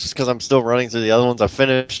yet just because I'm still running through the other ones. I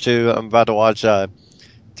finished 2. I'm about to watch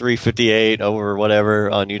 358 over whatever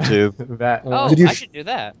on YouTube. that one. Oh, Did you- I should do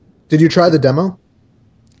that. Did you try the demo?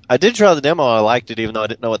 I did try the demo. I liked it, even though I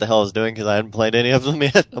didn't know what the hell I was doing because I hadn't played any of them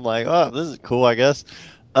yet. I'm like, oh, this is cool, I guess.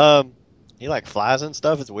 He like flies and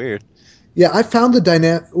stuff. It's weird. Yeah, I found the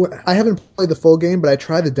dynamic. I haven't played the full game, but I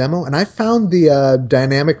tried the demo, and I found the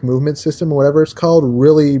dynamic movement system or whatever it's called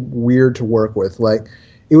really weird to work with. Like,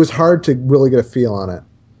 it was hard to really get a feel on it.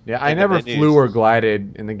 Yeah, I And the never menus. flew or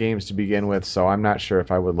glided in the games to begin with, so I'm not sure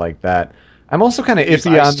if I would like that. I'm also kind of Use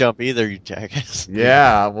iffy ice on. jump either, you jackass.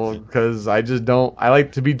 Yeah, well, because I just don't. I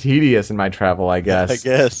like to be tedious in my travel, I guess. I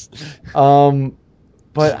guess.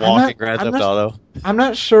 But Just walking Grand Theft Auto. I'm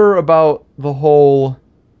not sure about the whole,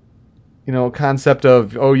 concept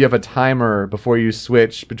of, oh, you have a timer before you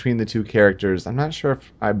switch between the two characters. I'm not sure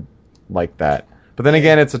if I like that. But then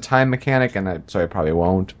again, it's a time mechanic, so I probably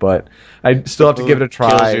won't. But I still have to give it a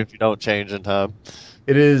Kills try. you if you don't change in time.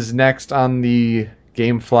 It is next on the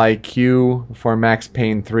GameFly queue for Max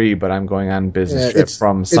Payne 3, but I'm going on business Yeah, trip it's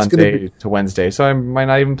from gonna Sunday to Wednesday, so I might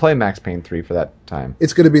not even play Max Payne 3 for that time.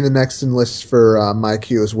 It's going to be the next in list for my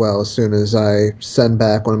queue as well as soon as I send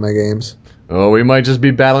back one of my games. Oh, we might just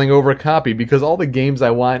be battling over a copy because all the games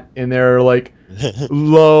I want in there are like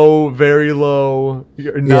low, very low,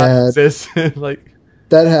 non-existent. Like,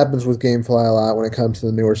 That happens with GameFly a lot when it comes to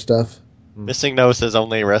the newer stuff. Missing Note says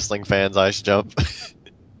only wrestling fans ice jump.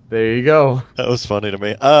 there you go. That was funny to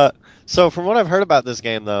me. So from what I've heard about this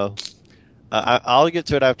game, though, I'll get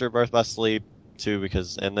to it after Birth by Sleep too,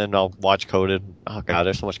 and then I'll watch Coded. Oh god,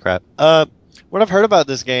 there's so much crap. What I've heard about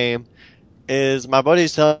this game is my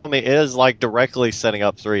buddy's telling me it is like directly setting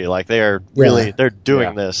up 3. Like they're doing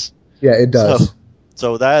Yeah. this. Yeah, it does.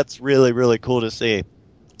 So that's really really cool to see.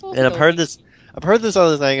 And I've heard this. I've heard this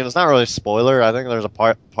other thing, and it's not really a spoiler. I think there's a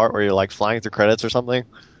part where you're like flying through credits or something.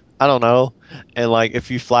 I don't know. And like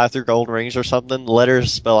if you fly through gold rings or something,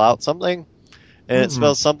 letters spell out something, and it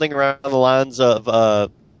spells something around the lines of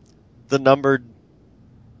the numbered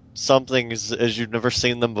somethings as you've never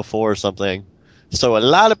seen them before or something. So a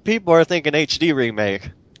lot of people are thinking HD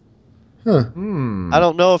remake. Huh. I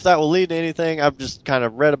don't know if that will lead to anything. I've just kind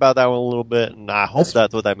of read about that one a little bit, and I hope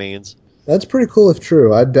that's what that means. That's pretty cool if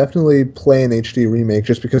true. I'd definitely play an HD remake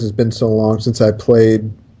just because it's been so long since I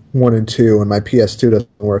played 1 and 2 and my PS2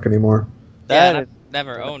 doesn't work anymore. Yeah, I've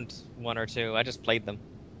never owned 1 or 2. I just played them.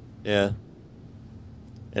 Yeah.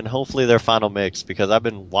 And hopefully they're Final Mix, because I've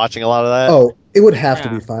been watching a lot of that. Oh, it would have to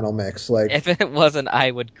be Final Mix. Like, if it wasn't,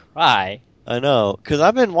 I would cry. I know, because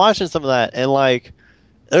I've been watching some of that, and like,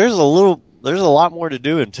 there's a lot more to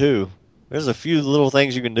do in 2. There's a few little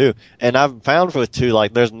things you can do, and I've found with 2,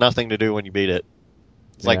 like, there's nothing to do when you beat it.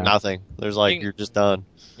 It's like nothing. There's like, you're just done.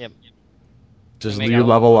 Yep. Just you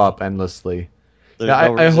level up endlessly. Yeah,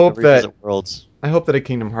 I hope that Worlds. I hope that a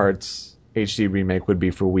Kingdom Hearts HD remake would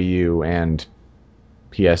be for Wii U and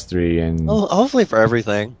PS3 and hopefully for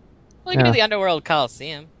everything. Well, you can do the Underworld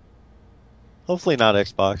Coliseum. Hopefully not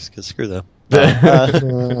Xbox, because screw them.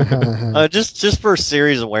 Just for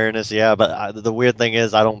series awareness, yeah. But the weird thing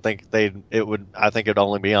is, I don't think it would. I think it'd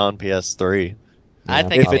only be on PS3. I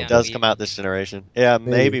think if it does come out this generation,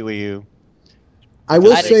 maybe Wii U. I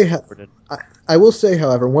will say,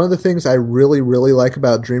 however, one of the things I really, really like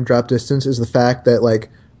about Dream Drop Distance is the fact that like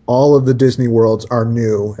all of the Disney worlds are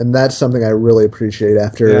new, and that's something I really appreciate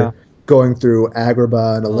after going through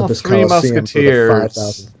Agrabah and Olympus Coliseum for the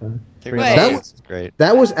 5,000th time. That was great.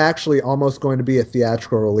 That was actually almost going to be a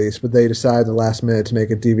theatrical release, but they decided at the last minute to make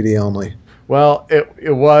it DVD only. Well,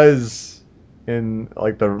 it was in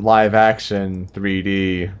like the live action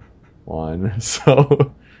 3D one,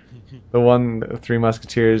 so the one Three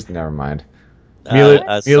Musketeers. Never mind.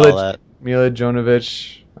 I saw that. Mila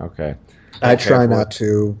Jovovich. Okay. I try not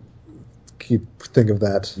to think of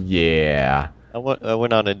that. Yeah. I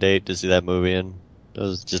went on a date to see that movie, and it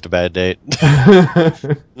was just a bad date.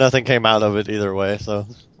 Nothing came out of it either way, so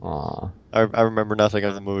I remember nothing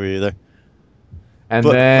of the movie either. And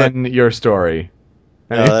then your story.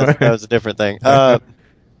 No, that was a different thing. But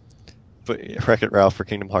Wreck-It Ralph for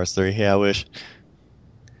Kingdom Hearts 3. Yeah, I wish.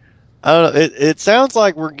 I don't know. It sounds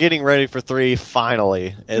like we're getting ready for 3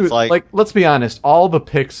 finally. It's Dude, like let's be honest. All the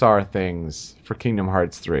Pixar things for Kingdom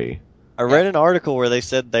Hearts 3. I read an article where they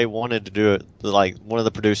said they wanted to do it. Like one of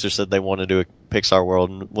the producers said they wanted to do a Pixar world,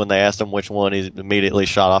 and when they asked him which one, he immediately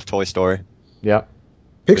shot off Toy Story. Yep.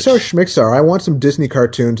 Pixar Schmixar. I want some Disney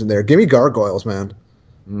cartoons in there. Give me Gargoyles, man.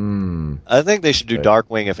 I think they should do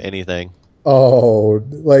Darkwing, if anything. Oh,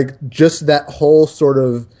 like just that whole sort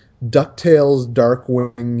of DuckTales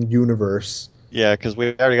Darkwing universe. Yeah, because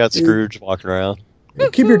we already got Scrooge walking around.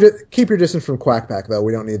 Keep your distance from Quack Pack, though.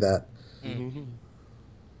 We don't need that.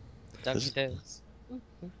 DuckTales.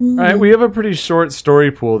 All right, we have a pretty short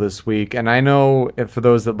story pool this week, and I know if for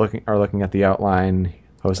those that are looking at the outline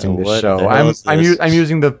hosting this show, I'm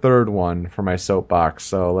using the third one for my soapbox,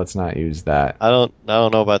 so let's not use that. I don't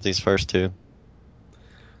know about these first 2.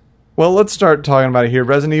 Well, let's start talking about it here.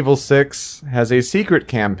 Resident Evil 6 has a secret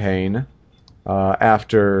campaign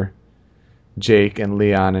after Jake and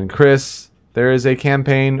Leon and Chris. There is a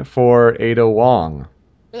campaign for Ada Wong.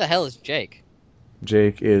 Who the hell is Jake?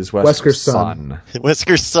 Jake is Wesker's son.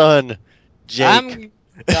 Wesker's son, Jake.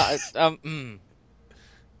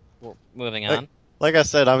 Moving on. Like I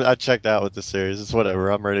said, I checked out with the series. It's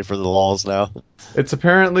whatever. I'm ready for the laws now. It's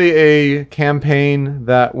apparently a campaign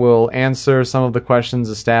that will answer some of the questions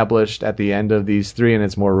established at the end of these 3, and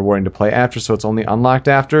it's more rewarding to play after, so it's only unlocked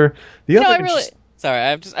after.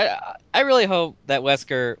 I really hope that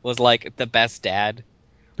Wesker was like the best dad.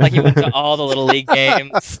 Like he went to all the Little League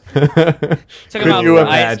games. Took him out you for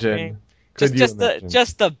imagine? Just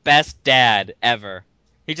the best dad ever.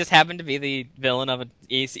 He just happened to be the villain of an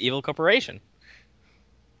evil corporation.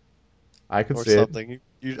 I could or see something.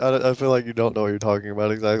 I feel like you don't know what you're talking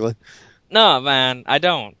about exactly. No, man, I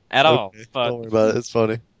don't at all. But don't worry about it. It's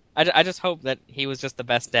funny. I just hope that he was just the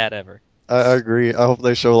best dad ever. I agree. I hope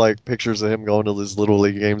they show like pictures of him going to these Little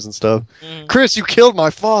League games and stuff. Chris, you killed my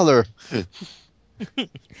father.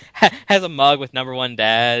 Has a mug with number 1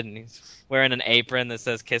 dad, and he's wearing an apron that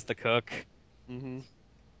says "Kiss the Cook." I'm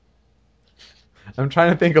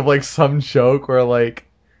trying to think of like some joke where like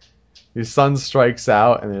his son strikes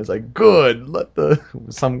out and it's like, good,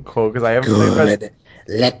 some quote, because I haven't good.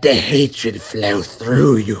 Let the hatred flow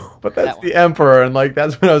through you. But that's the Emperor, and like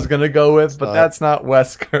that's what I was gonna go with, but that's not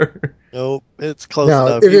Wesker. Nope, it's close No,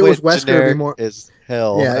 enough. if You it was went Wesker, it'd be generic more- as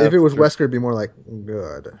hell. Yeah, if it was after- Wesker, it'd be more like,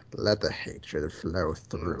 good, let the hatred flow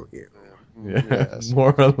through you. Yeah, Yes.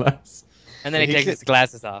 more or less. And then he He takes could- his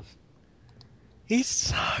glasses off. He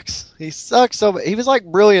sucks. He sucks so much. He was like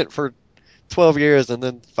brilliant for 12 years, and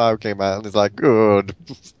then 5 came out, and he's like, good.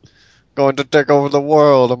 Going to take over the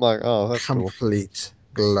world. I'm like, oh, that's cool. Complete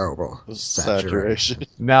global saturation. Saturation.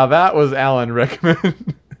 Now that was Alan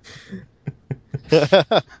Rickman.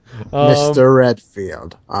 Mr.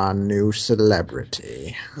 Redfield, our new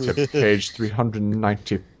celebrity. To page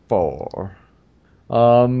 394.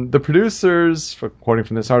 The producers, according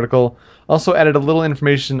from this article, also added a little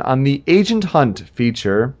information on the Agent Hunt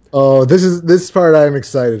feature Oh, this part I'm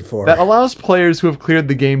excited for. that allows players who have cleared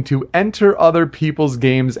the game to enter other people's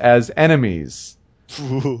games as enemies.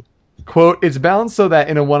 Quote, it's balanced so that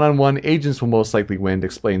in a one-on-one, agents will most likely win,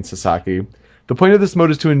 explained Sasaki. The point of this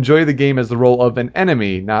mode is to enjoy the game as the role of an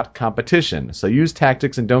enemy, not competition. So use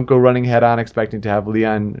tactics and don't go running head-on expecting to have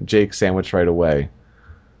Leon Jake sandwiched right away.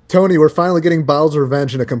 Tony, we're finally getting Bowl's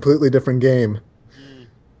Revenge in a completely different game.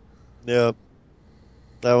 Yep.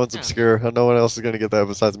 That one's obscure. No one else is going to get that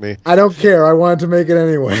besides me. I don't care. I wanted to make it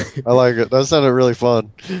anyway. I like it. That sounded really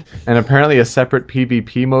fun. And apparently a separate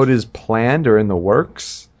PvP mode is planned or in the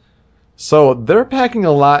works. So they're packing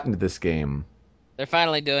a lot into this game. They're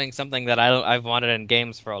finally doing something that I've wanted in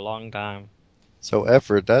games for a long time. So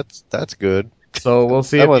effort, that's good. So we'll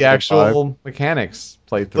see That if the wasn't a actual mechanics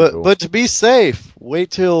play through. But to be safe,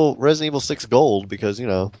 wait till Resident Evil 6 Gold because, you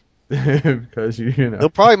know, because you know. they'll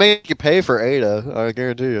probably make you pay for Ada, I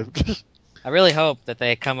guarantee you. I really hope that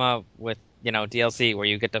they come up with, DLC where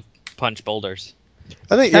you get to punch boulders.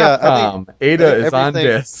 I think Ada is on everything-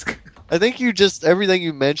 disc. I think everything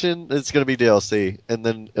you mentioned, it's going to be DLC, and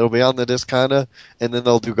then it'll be on the disc kinda, and then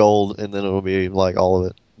they'll do Gold, and then it'll be like all of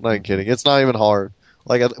it. I'm not even kidding. It's not even hard.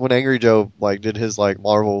 Like when Angry Joe did his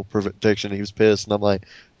Marvel prediction, he was pissed, and I'm like,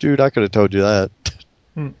 dude, I could have told you that.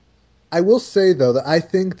 I will say, though, that I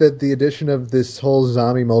think that the addition of this whole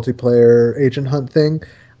zombie multiplayer Agent Hunt thing,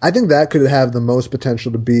 I think that could have the most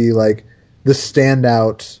potential to be, the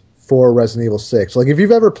standout for Resident Evil 6. Like, if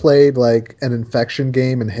you've ever played, an infection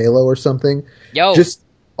game in Halo or something, just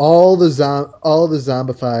all the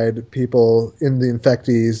zombified people in the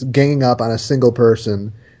infectees ganging up on a single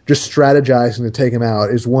person, just strategizing to take him out,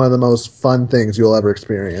 is one of the most fun things you'll ever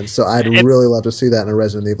experience. So I'd really love to see that in a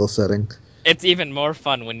Resident Evil setting. It's even more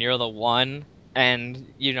fun when you're the one,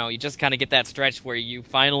 and, you just kind of get that stretch where you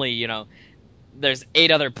finally, there's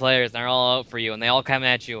 8 other players, and they're all out for you, and they all come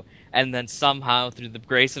at you, and then somehow, through the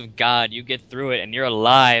grace of God, you get through it, and you're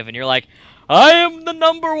alive, and you're like, I am the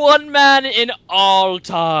number 1 man in all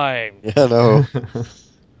time! Yeah, no.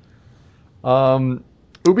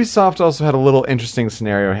 Ubisoft also had a little interesting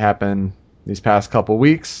scenario happen these past couple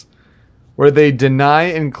weeks, where they deny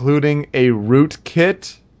including a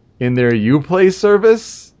rootkit in their Uplay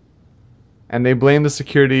service, and they blame the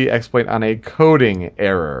security exploit on a coding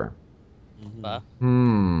error. The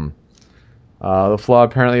flaw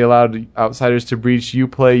apparently allowed outsiders to breach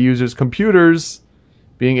Uplay users' computers,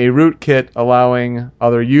 being a rootkit allowing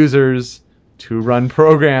other users to run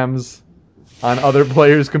programs on other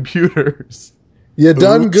players' computers. You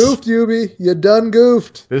done goofed, Ubi. You done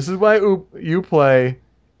goofed. This is why Uplay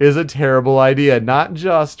is a terrible idea, not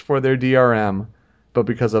just for their DRM, but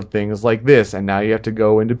because of things like this. And now you have to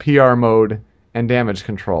go into PR mode and damage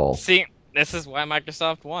control. See, this is why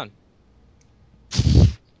Microsoft won.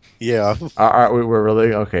 Yeah. We're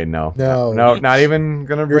really okay. No, not even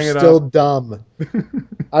gonna bring You're it still up. dumb.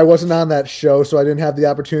 I wasn't on that show, so I didn't have the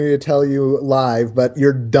opportunity to tell you live, but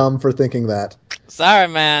you're dumb for thinking that. Sorry,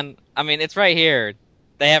 man. I mean, it's right here.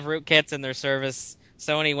 They have rootkits in their service.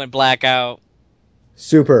 Sony went blackout.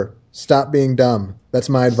 Super. Stop being dumb. That's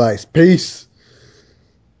my advice. Peace.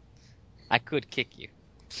 I could kick you.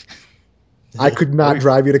 I could not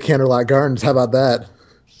drive you to Candlelight Gardens. How about that?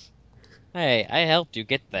 Hey, I helped you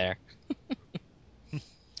get there.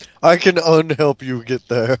 I can unhelp you get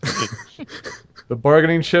there. The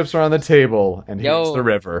bargaining chips are on the table, and here's Yo. the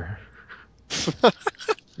river.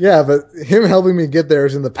 Yeah, but him helping me get there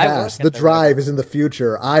is in the I work past. at The the drive is in the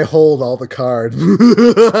future. I hold all the cards.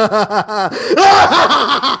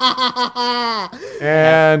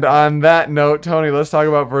 And on that note, Tony, let's talk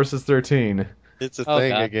about Versus 13. It's a Oh,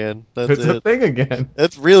 thing God. again. That's It's a it. thing again.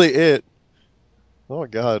 That's really it. Oh my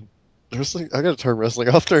god. Wrestling, I gotta turn wrestling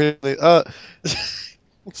off during the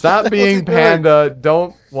Stop being What's he doing? Panda.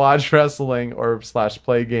 Don't watch wrestling or /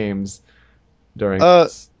 play games during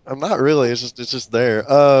this. I'm not really. It's just there.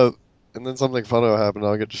 And then something fun will happen. And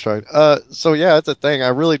I'll get distracted. So yeah, it's a thing. I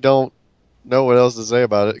really don't know what else to say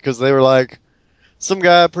about it because they were like, some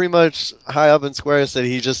guy pretty much high up in Square said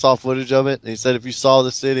he just saw footage of it, and he said if you saw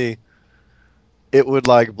the city, it would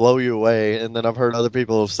like blow you away. And then I've heard other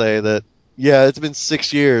people say that, yeah, it's been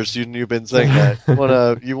 6 years you've been saying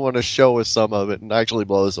that. You wanna show us some of it and actually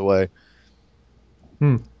blow us away.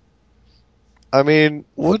 I mean,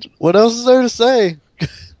 what else is there to say?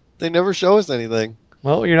 They never show us anything.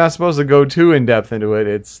 Well, you're not supposed to go too in depth into it.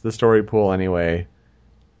 It's the story pool anyway.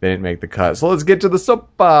 They didn't make the cut. So let's get to the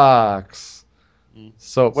soapbox.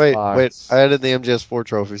 Wait, I added the MGS4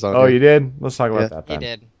 trophies on Oh, here. you did? Let's talk about that He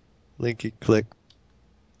then. did. Linky click.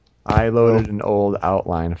 I loaded an old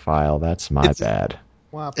outline file. That's my bad.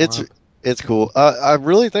 Womp It's womp. it's cool. I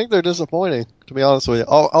really think they're disappointing, to be honest with you.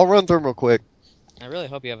 I'll run through them real quick. I really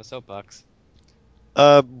hope you have a soapbox.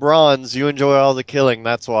 Bronze, you enjoy all the killing,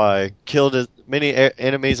 that's why. Killed as many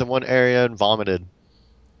enemies in one area and vomited.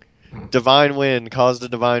 Divine Wind, caused a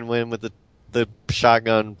divine wind with the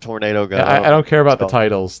shotgun tornado gun. I don't care about the So-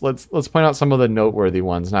 titles. Let's point out some of the noteworthy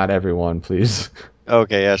ones. Not everyone, please.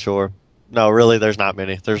 Okay, yeah, sure. No, really, there's not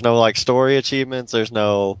many. There's no, like, story achievements, there's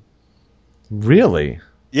no... Really?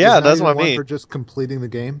 Yeah, There's not that's even what I one mean. for just completing the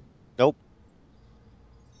game.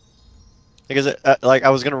 Because, I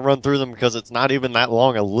was going to run through them because it's not even that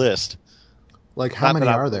long a list. Like, how Not many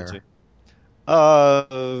that are I've there?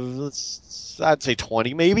 I'd say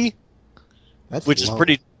 20 maybe, That's which low.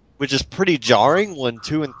 is pretty jarring when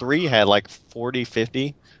 2 and 3 had like 40,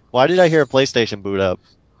 50. Why did I hear a PlayStation boot up?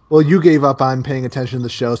 Well, you gave up on paying attention to the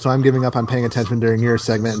show, so I'm giving up on paying attention during your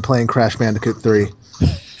segment and playing Crash Bandicoot 3.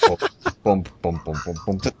 Boom, boom, boom, boom,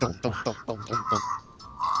 boom.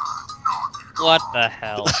 What the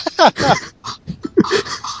hell?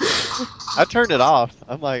 I turned it off.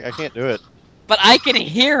 I'm like, I can't do it. But I can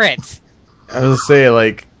hear it. I was gonna say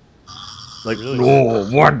like no,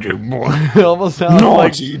 what you boy? It almost sounds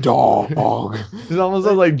like dog. it almost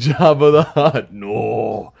sounds like Jabba the Hutt.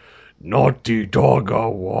 No, naughty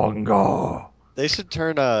dogga wonga. They should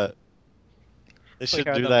turn They should Like,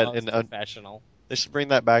 are do the that most in. professional. They should bring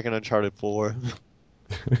that back in Uncharted 4.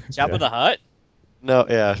 Jabba the Hutt? No,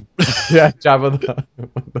 yeah. Yeah, Jabba the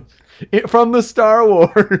Hutt. From the Star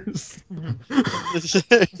Wars.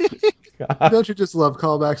 God, Don't you just love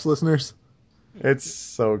callbacks, listeners? it's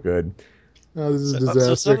so good. Oh, this is a So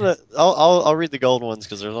disaster. some of the, I'll read the gold ones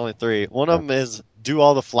because there's only 3. One of them is do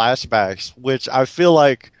all the flashbacks, which I feel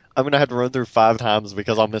like I'm gonna have to run through 5 times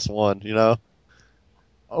because I'll miss one. You know,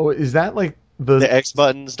 Oh, is that like the X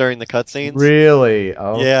buttons during the cutscenes. really?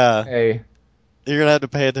 Oh, Yeah, okay. you're gonna have to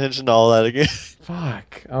pay attention to all that again.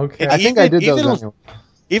 Fuck. Okay. And I think I did those even- anyway.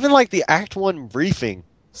 Even like the Act 1 briefing,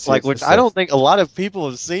 like which I don't think a lot of people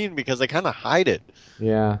have seen because they kind of hide it.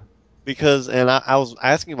 Yeah. Because I was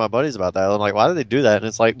asking my buddies about that. I'm like, why do they do that? And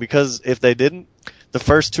it's like because if they didn't, the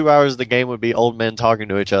first 2 hours of the game would be old men talking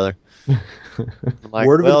to each other. I'm like,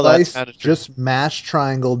 Word of well, advice, that's kind of true. just mash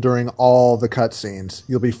triangle during all the cutscenes.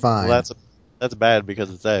 You'll be fine. Well, that's bad because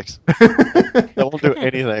it's X. That won't do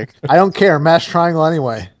anything. I don't care. Mash triangle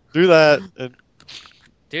anyway. Do that. And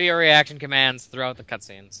Do your reaction commands throughout the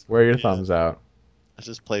cutscenes. Wear your thumbs out. I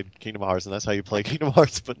just played Kingdom Hearts, and that's how you play Kingdom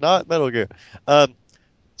Hearts, but not Metal Gear.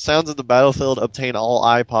 Sounds of the Battlefield obtain all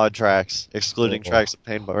iPod tracks, excluding Oh. tracks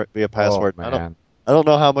obtained via password. Oh, I man. don't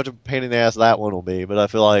know how much of a pain in the ass that one will be, but I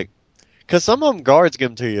feel like because some of them guards give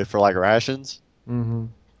them to you for like rations. Mm-hmm.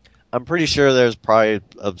 I'm pretty sure there's probably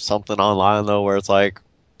something online though where it's like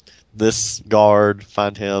this guard,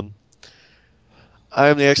 find him. I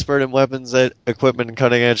am the expert in weapons, equipment, and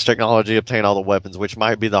cutting edge technology. Obtain all the weapons, which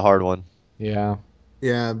might be the hard one. Yeah.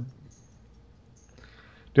 Yeah.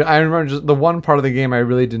 Dude, I remember just the one part of the game I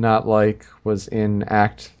really did not like was in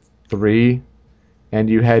Act 3, and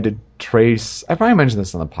you had to trace. I probably mentioned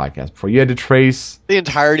this on the podcast before. You had to trace The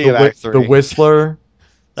entirety the, of Act 3. the Whistler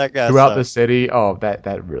that guy throughout the sucks. city. Oh,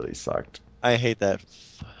 that really sucked. I hate that.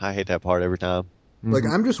 I hate that part every time. Like,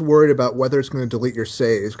 I'm just worried about whether it's going to delete your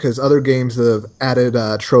saves, because other games that have added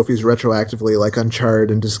trophies retroactively, like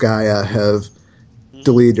Uncharted and Disgaea, have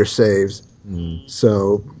deleted your saves. Mm.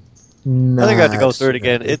 So, I think I have to go not through it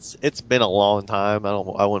again. super. It's been a long time.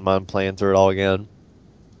 I wouldn't mind playing through it all again.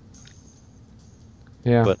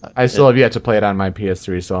 Yeah, But I still have yet to play it on my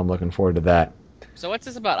PS3, so I'm looking forward to that. So what's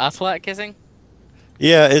this about Ocelot kissing?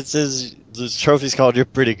 Yeah, it says the trophy's called "You're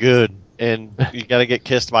Pretty Good," and you got to get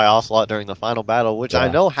kissed by Ocelot during the final battle, which I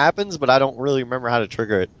Yeah. know happens, but I don't really remember how to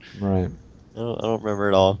trigger it. Right. I don't remember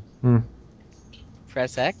it all.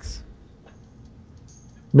 Press X?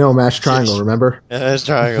 No, mash triangle, remember? Yeah, that's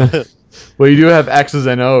triangle. Well, you do have X's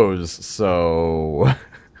and O's, so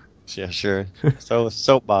Yeah, sure. So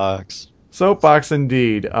soapbox. soapbox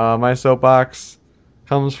indeed. My soapbox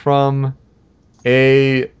comes from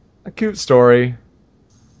a cute story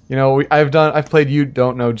I've played You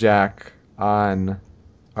Don't Know Jack on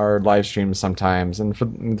our live streams sometimes, and for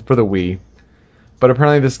the Wii. But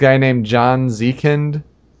apparently, this guy named John Zekind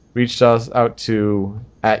reached us out to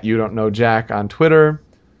You Don't Know Jack on Twitter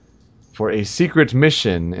for a secret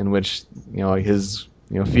mission in which his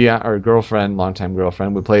girlfriend, longtime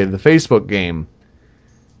girlfriend, would play the Facebook game,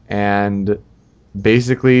 and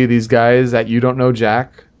basically these guys at You Don't Know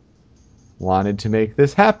Jack wanted to make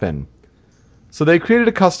this happen. So they created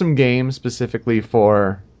a custom game specifically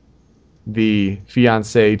for the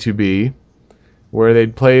fiancé to be, where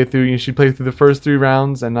she'd play through the first 3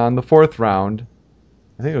 rounds, and on the 4th round,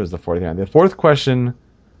 I think it was the 4th round, the 4th question,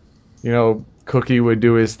 Cookie would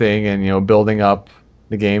do his thing and building up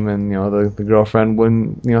the game, and the girlfriend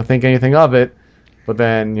wouldn't think anything of it, but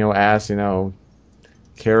then ask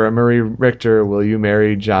Kara Marie Richter, will you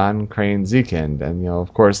marry John Crane Zekind? And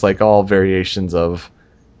of course, like all variations of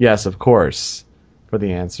yes, of course, for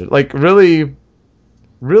the answer. Like really,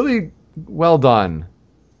 really well done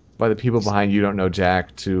by the people behind You Don't Know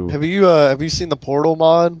Jack. Have you seen the Portal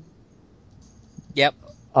mod? Yep.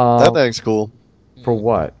 That thing's cool. For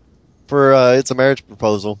what? For it's a marriage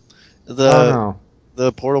proposal. The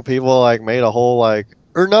Portal people made a whole I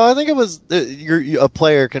think it was a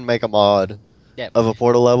player can make a mod of a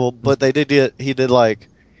Portal level, but he did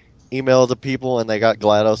email to people, and they got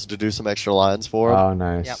GLaDOS to do some extra lines for him. Oh,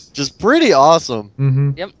 nice. Yep. Just pretty awesome.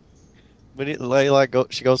 Mm-hmm. Yep. When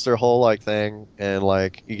she goes through her whole thing, and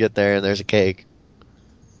you get there and there's a cake,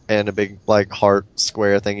 and a big heart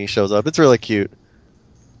square thingy shows up. It's really cute.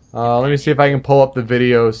 Let me see if I can pull up the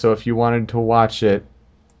video. So if you wanted to watch it,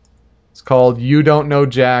 it's called You Don't Know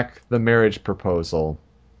Jack: The Marriage Proposal.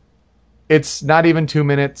 It's not even 2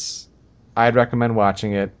 minutes. I'd recommend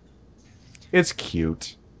watching it. It's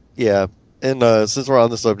cute. Yeah, and since we're on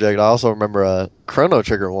the subject, I also remember a Chrono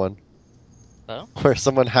Trigger one. Oh? Where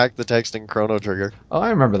someone hacked the text in Chrono Trigger. Oh,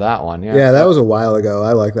 I remember that one, yeah. Yeah, that was a while ago.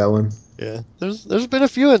 I like that one. Yeah, there's been a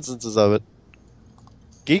few instances of it.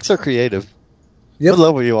 Geeks are creative. Yep. What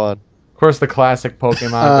level are you on? Of course, the classic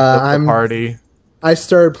Pokemon, the party. I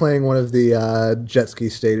started playing one of the jet ski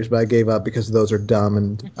stages, but I gave up because those are dumb,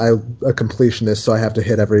 and I'm a completionist, so I have to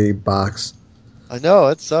hit every box. I know,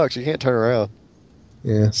 it sucks. You can't turn around.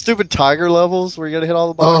 Yeah. Stupid tiger levels where you gotta hit all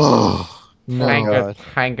the boxes. Oh,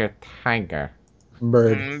 Tiger.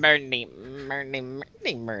 bird. Murdy.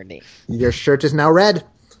 Your shirt is now red.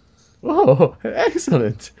 Oh,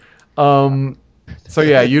 excellent. So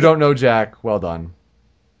yeah, You Don't Know Jack. Well done.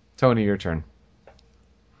 Tony, your turn.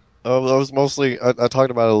 I was mostly I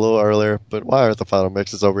talked about it a little earlier, but why aren't the final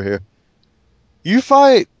mixes over here? You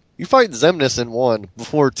fight Xemnas in 1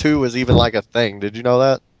 before 2 was even a thing. Did you know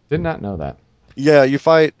that? Did not know that. Yeah, you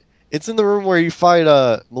fight. It's in the room where you fight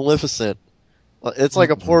Maleficent. It's like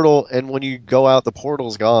a portal, and when you go out, the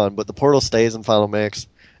portal's gone, but the portal stays in Final Mix,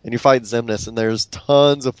 and you fight Xemnas, and there's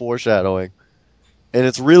tons of foreshadowing, and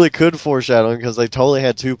it's really good foreshadowing because they totally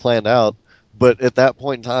had 2 planned out. But at that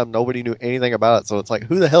point in time, nobody knew anything about it, so it's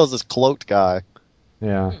who the hell is this cloaked guy?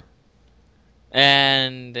 Yeah.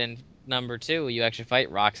 And in number 2, you actually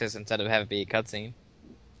fight Roxas instead of having it be a cutscene.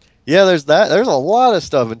 Yeah, there's that. There's a lot of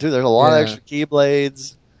stuff, and too, there's a lot of extra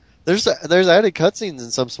keyblades. There's added cutscenes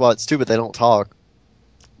in some spots too, but they don't talk.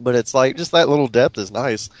 But it's just that little depth is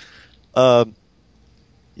nice. One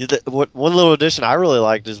little addition I really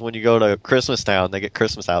liked is when you go to Christmas Town, they get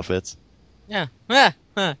Christmas outfits. Yeah.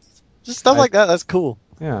 Just stuff like that. That's cool.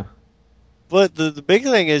 Yeah. But the big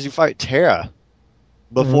thing is you fight Terra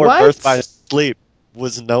before What? Birth by Sleep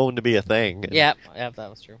was known to be a thing. Yep, that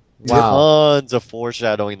was true. Wow. Tons of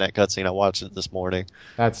foreshadowing in that cutscene. I watched it this morning.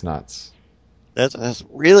 That's nuts. That's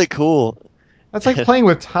really cool. That's like playing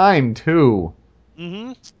with time too.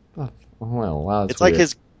 Mm-hmm. Oh, well, wow. It's weird.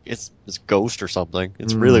 like his ghost or something.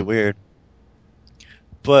 It's really weird.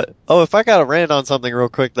 But if I got to rant on something real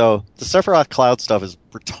quick though, the Sephiroth Cloud stuff is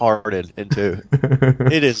retarded in 2.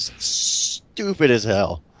 It is stupid as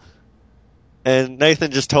hell. And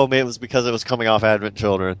Nathan just told me it was because it was coming off Advent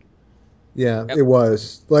Children. Yeah, Yep. it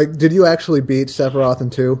was. Did you actually beat Sephiroth in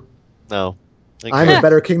 2? No. I'm a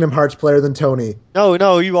better Kingdom Hearts player than Tony.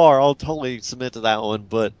 No, you are. I'll totally submit to that one,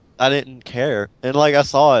 but I didn't care. And I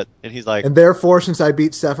saw it, and he's like, And therefore, since I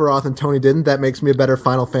beat Sephiroth and Tony didn't, that makes me a better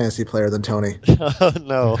Final Fantasy player than Tony. oh,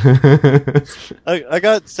 no. I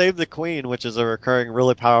got Save the Queen, which is a recurring,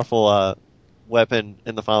 really powerful weapon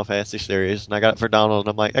in the Final Fantasy series, and I got it for Donald, and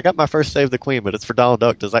I'm like, I got my first Save the Queen, but it's for Donald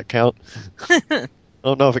Duck. Does that count? I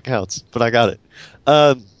don't know if it counts, but I got it.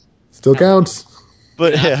 Still counts.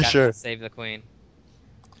 But I've yeah, got sure. to Save the Queen.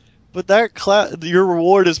 But that Cloud, your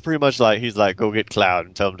reward is pretty much like he's like, go get Cloud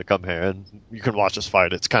and tell him to come here, and you can watch us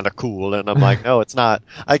fight. It's kind of cool. And I'm like, no, it's not.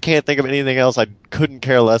 I can't think of anything else I couldn't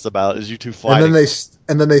care less about. Is you two fighting?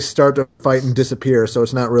 And then they start to fight and disappear, so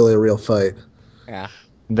it's not really a real fight. Yeah.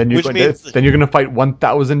 Then you're gonna fight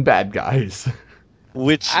 1,000 bad guys.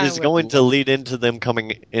 Which is going to lead into them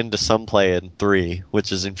coming into some play in 3,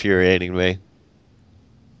 which is infuriating me.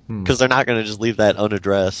 Because they're not going to just leave that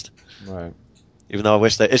unaddressed. Right. Even though I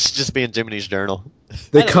wish that it should just be in Jiminy's journal.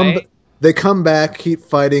 They come back, keep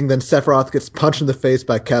fighting, then Sephiroth gets punched in the face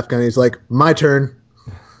by Kefka, and he's like, my turn.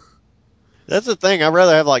 That's the thing. I'd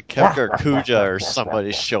rather have like Kefka or Kuja or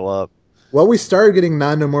somebody show up. Well, we started getting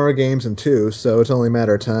non-Nomura games in 2, so it's only a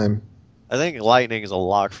matter of time. I think Lightning is a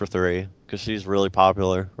lock for 3, because she's really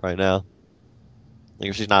popular right now. Like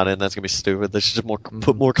if she's not in, that's going to be stupid. They should just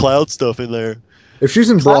put more Cloud stuff in there. If she's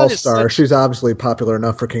in Cloud Brawl is Star, she's obviously popular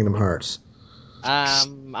enough for Kingdom Hearts.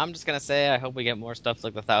 I'm just gonna say I hope we get more stuff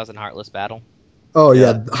like the 1,000 Heartless battle. Oh, Yeah,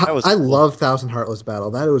 yeah. that was I cool. love 1,000 Heartless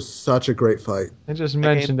Battle. That was such a great fight. I just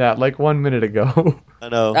mentioned that like 1 minute ago. I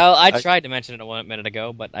know. Oh, I tried to mention it 1 minute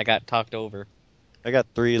ago, but I got talked over. I got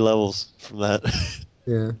 3 levels from that.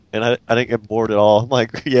 Yeah. And I didn't get bored at all. I'm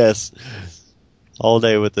like, yes. All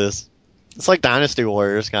day with this. It's like Dynasty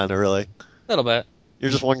Warriors, kind of, really. A little bit. You're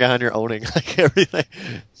just one guy and you're owning like everything.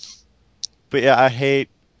 But yeah, I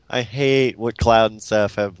hate what Cloud and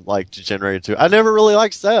Seth have like degenerated to. I never really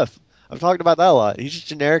liked Seth. I've talked about that a lot. He's just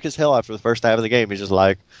generic as hell after the first half of the game. He's just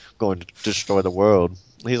like, going to destroy the world.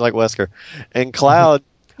 He's like Wesker. And Cloud,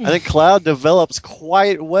 I think Cloud develops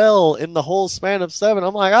quite well in the whole span of 7.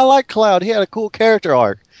 I'm like, I like Cloud. He had a cool character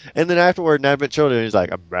arc. And then afterward, in Advent Children, he's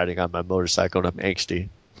like, I'm riding on my motorcycle and I'm angsty.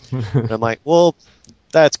 And I'm like, well,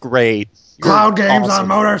 that's great. Cloud games awesome. on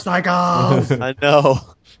motorcycles! I know.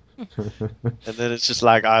 And then it's just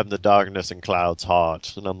like, I'm the darkness and Cloud's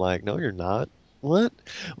heart. And I'm like, no, you're not. What?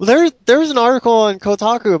 Well, there was an article on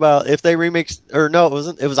Kotaku about if they remake, or no, it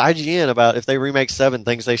wasn't. It was IGN about if they remake 7,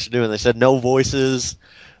 things they should do, and they said no voices,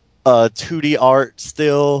 2D art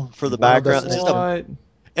still for the background. that's- What?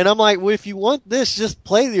 And I'm like, well, if you want this, just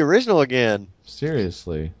play the original again.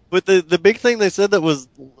 Seriously. But the big thing they said that was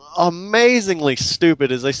amazingly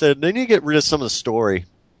stupid is they said they need to get rid of some of the story.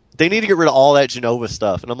 They need to get rid of all that Genova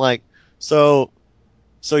stuff. And I'm like, so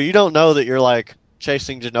you don't know that you're like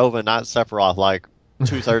chasing Genova, not Sephiroth, like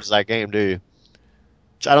 2/3 of that game, do you?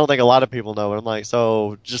 Which I don't think a lot of people know. But I'm like,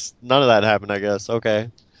 so just none of that happened, I guess.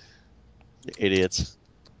 Okay, idiots.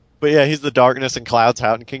 But yeah, he's the darkness and Cloud's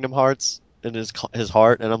out in Kingdom Hearts in his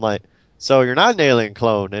heart, and I'm like, so you're not an alien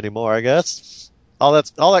clone anymore, I guess. All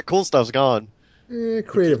that cool stuff's gone.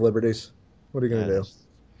 Creative liberties. What are you going to do?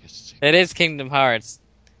 It is Kingdom Hearts.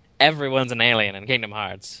 Everyone's an alien in Kingdom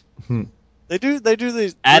Hearts. They do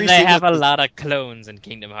these, And 3 they have a sequences. lot of clones in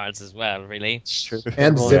Kingdom Hearts as well, really. It's true.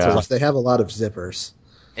 And Oh, zippers. yeah. They have a lot of zippers.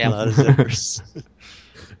 A lot of zippers.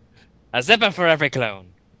 A zipper for every clone.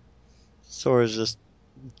 Sora's just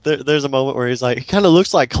there's a moment where he's like, he kind of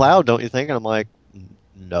looks like Cloud, don't you think? And I'm like,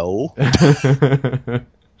 no.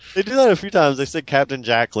 They do that a few times. They said Captain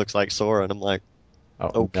Jack looks like Sora, and I'm like,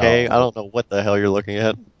 Oh, okay, no. I don't know what the hell you're looking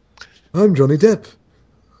at. I'm Johnny Depp.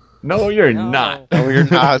 No, you're No. not. No, you're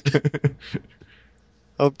not.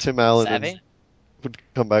 Hope Tim Allen Savvy? would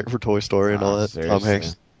come back for Toy Story and all that. Tom Seriously.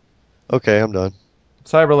 Hanks. Okay, I'm done.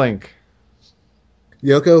 Cyberlink.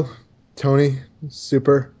 Yoko, Tony,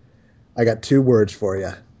 Super, I got 2 words for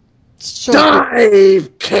you.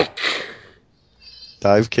 Dive kick.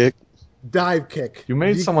 Dive kick. Dive kick. You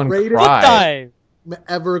made The someone greatest cry. Dive!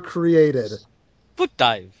 ever created. Foot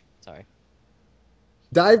dive. Sorry.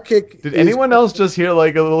 Dive kick. Did is- anyone else just hear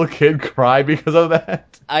like a little kid cry because of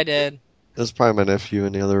that? I did. That's probably my nephew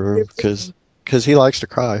in the other room because he likes to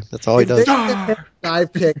cry. That's all he If they does. get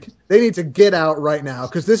dive kick, they need to get out right now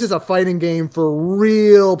because this is a fighting game for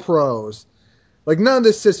real pros. Like none of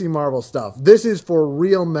this sissy Marvel stuff. This is for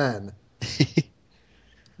real men.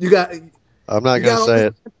 You got I'm not You gonna got say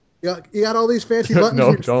all it. you got all these fancy buttons. No,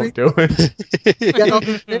 in your don't Street- do it. You got all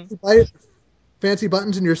these fancy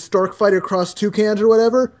buttons in your Stork Fighter Cross Toucans or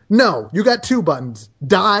whatever. No, you got 2 buttons: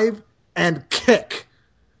 dive and kick.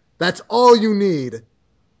 That's all you need.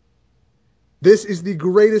 This is the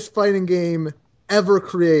greatest fighting game ever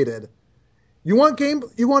created. You want to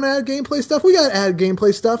add gameplay stuff? We got to add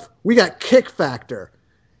gameplay stuff. We got kick factor.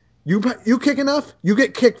 You kick enough, you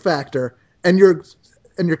get kick factor, and your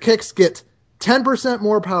kicks get 10%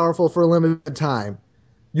 more powerful for a limited time.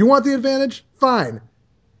 You want the advantage? Fine.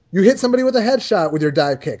 You hit somebody with a headshot with your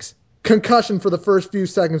dive kicks. Concussion for the first few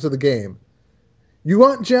seconds of the game. You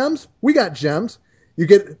want gems? We got gems. You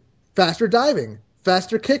get faster diving,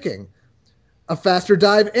 faster kicking. a faster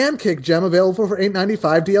dive and kick gem available for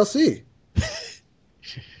 $8.95 DLC.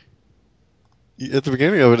 At the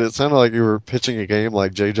beginning of it sounded like you were pitching a game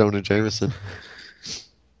like J. Jonah Jameson.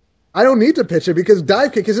 I don't need to pitch it because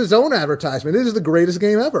Dive Kick is its own advertisement. It is the greatest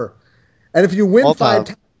game ever. And if you win All five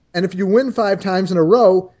time. and if you win 5 times in a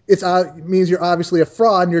row, it means you're obviously a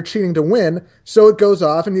fraud and you're cheating to win. So it goes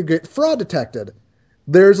off and you get fraud detected.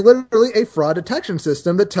 There's literally a fraud detection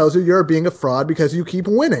system that tells you you're being a fraud because you keep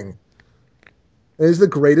winning. It is the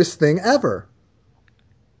greatest thing ever.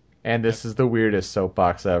 And this is the weirdest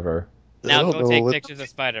soapbox ever. Now I don't go know take what- pictures of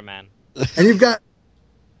Spider-Man. And you've got,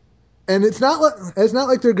 and it's not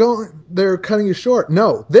like they're cutting you short.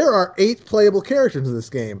 No, there are 8 playable characters in this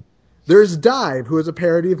game. There's Dive, who is a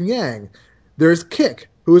parody of Yang. There's Kick,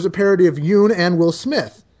 who is a parody of Yoon and Will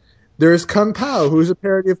Smith. There's Kung Pao, who is a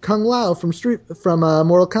parody of Kung Lao from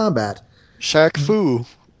Mortal Kombat. Shaq Fu.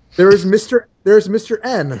 There's Mr.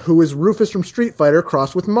 N, who is Rufus from Street Fighter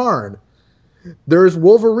crossed with Marn. There's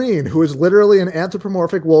Wolverine, who is literally an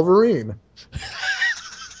anthropomorphic Wolverine.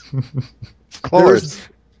 Of course.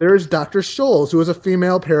 There's Dr. Scholes, who is a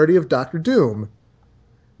female parody of Dr. Doom.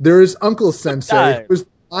 There's Uncle Sensei, Dive. who is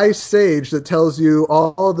Ice Sage that tells you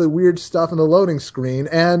all the weird stuff in the loading screen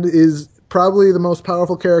and is probably the most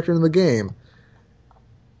powerful character in the game.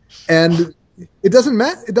 And it doesn't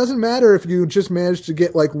matter if you just manage to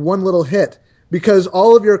get like one little hit, because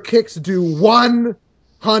all of your kicks do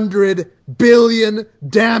 100 billion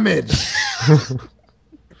damage.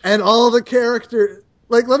 And all the character,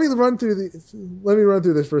 like, let me run through this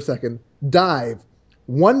for a second. Dive,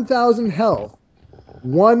 1,000 health,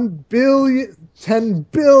 10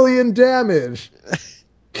 billion damage.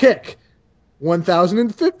 Kick,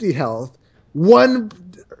 1,050 health,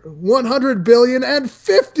 100 billion and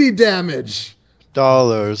 50 damage.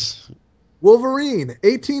 Dollars. Wolverine,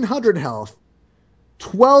 1,800 health,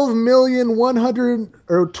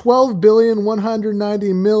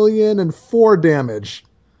 12,190,000,000 and 4 damage.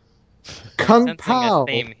 Kung Sensing Pao, a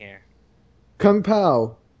theme here.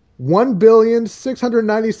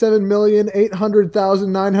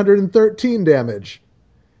 1,697,800,913 damage.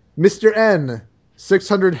 Mr. N,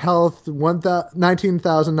 600 health,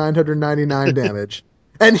 19,999 damage.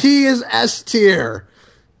 And he is S tier.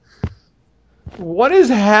 What is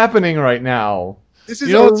happening right now? This is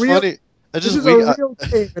You know a what's real funny? This is a real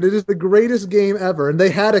game, and it is the greatest game ever. And they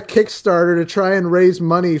had a Kickstarter to try and raise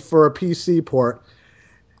money for a PC port.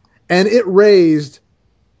 And it raised,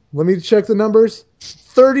 let me check the numbers,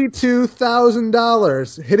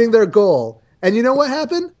 $32,000, hitting their goal. And you know what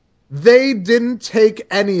happened? They didn't take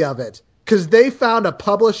any of it, because they found a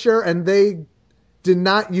publisher and they did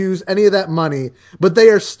not use any of that money. But they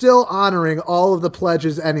are still honoring all of the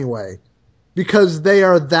pledges anyway, because they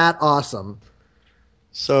are that awesome.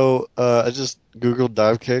 So, I just Googled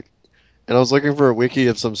Dive Kick, and I was looking for a wiki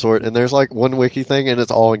of some sort, and there's like one wiki thing, and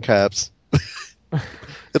it's all in caps.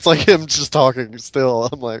 It's like him just talking still.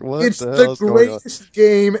 I'm like, what It's the hell the is going on? greatest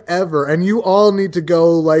game ever, and you all need to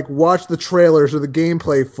go like watch the trailers or the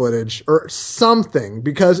gameplay footage or something,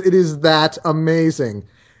 because it is that amazing.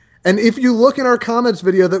 And if you look in our comments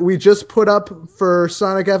video that we just put up for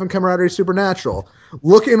Sonic F and Camaraderie Supernatural,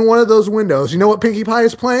 look in one of those windows. You know what Pinkie Pie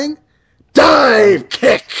is playing? Dive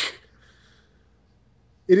Kick!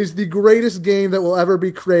 It is the greatest game that will ever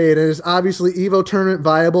be created. It is obviously EVO tournament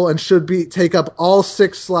viable and should take up all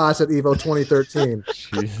 6 slots at EVO 2013.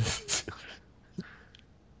 Jesus.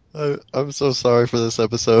 I'm so sorry for this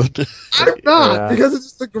episode. I'm not, Yeah. because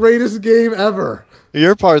it's the greatest game ever.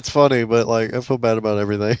 Your part's funny, but like I feel bad about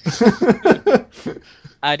everything.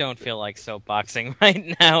 I don't feel like soapboxing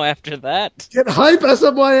right now after that. Get hype,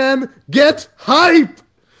 SMYN! Get hype!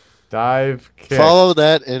 Dive kick. Follow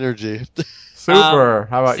that energy. Super.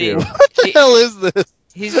 How about see, you? What the hell is this?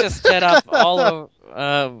 He's just set up all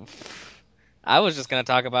of. I was just gonna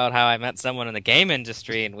talk about how I met someone in the game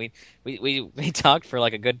industry, and we talked for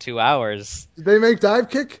like a good 2 hours. Did they make Dive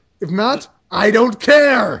Kick? If not, I don't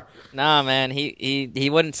care! Nah, man, he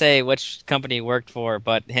wouldn't say which company he worked for,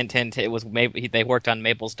 but hint hint, it was they worked on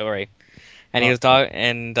MapleStory, and he was talking,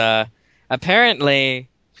 and apparently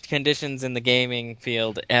conditions in the gaming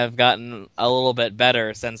field have gotten a little bit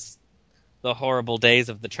better since the horrible days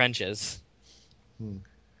of the trenches.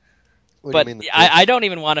 What But do you mean? I don't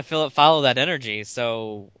even want to follow that energy,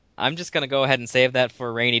 so I'm just gonna go ahead and save that for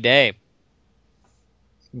a rainy day.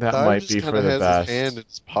 That Dive might just be kinda for the has best. his hand in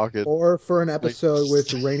his pocket. Or for an episode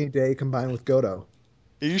with Rainy Day combined with Godo.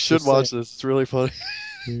 You should Just watch this. It's really funny.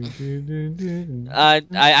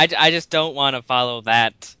 I just don't want to follow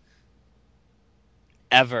that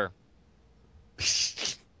ever.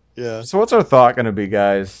 Yeah. So what's our thought going to be,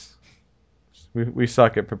 guys? We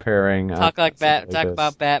suck at preparing. Talk like something Talk this.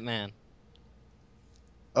 about Batman.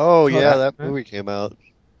 Oh yeah, Okay. that movie came out.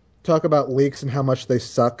 Talk about leaks and how much they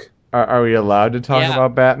suck. Are we allowed to talk Yeah.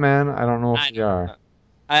 about Batman? I don't know if I we are.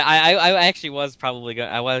 I actually was probably going.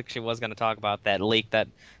 To talk about that leak that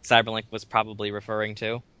Cyberlink was probably referring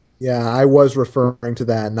to. Yeah, I was referring to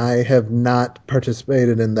that, and I have not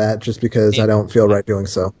participated in that just because I don't feel right doing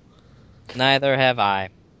so. Neither have I.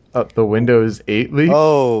 The Windows 8 leak?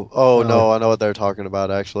 Oh no, I know what they're talking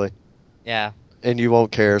about actually, Yeah. and you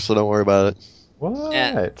won't care, so don't worry about it. What?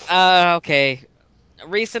 Okay.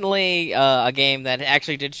 Recently, a game that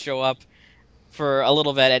actually did show up for a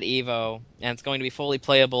little bit at EVO, and it's going to be fully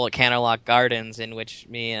playable at Canterlock Gardens, in which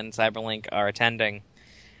me and Cyberlink are attending,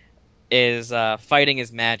 is Fighting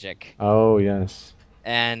is Magic. Oh, yes.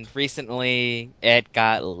 And recently, it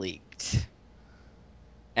got leaked.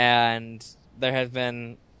 And it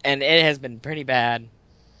has been pretty bad,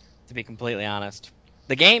 to be completely honest.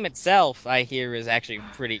 The game itself, I hear, is actually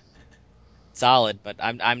pretty solid, but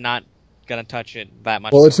I'm not gonna touch it that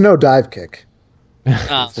much. Well, it's no dive kick.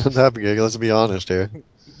 That'd be good. Let's be honest here.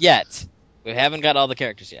 Yet. We haven't got all the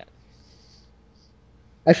characters yet.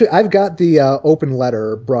 Actually, I've got the open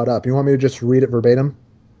letter brought up. You want me to just read it verbatim?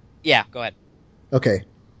 Yeah, go ahead. Okay.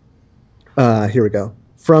 Here we go.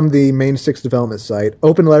 From the Main 6 development site,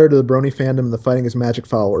 open letter to the Brony fandom and the Fighting is Magic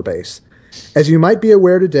follower base. As you might be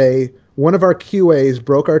aware today, one of our QAs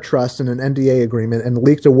broke our trust in an NDA agreement and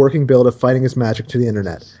leaked a working build of Fighting is Magic to the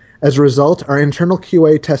internet. As a result, our internal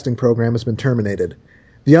QA testing program has been terminated.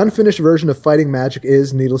 The unfinished version of Fighting Magic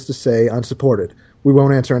is, needless to say, unsupported. We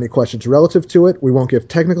won't answer any questions relative to it, we won't give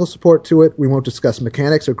technical support to it, we won't discuss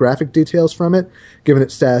mechanics or graphic details from it, given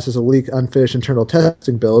its status as a leaked, unfinished internal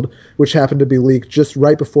testing build, which happened to be leaked just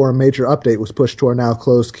right before a major update was pushed to our now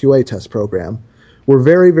closed QA test program. We're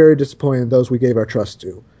very, very disappointed in those we gave our trust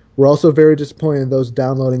to. We're also very disappointed in those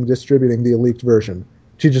downloading and distributing the leaked version.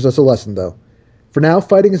 Teaches us a lesson, though. For now,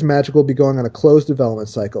 Fighting is Magic will be going on a closed development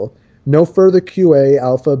cycle. No further QA,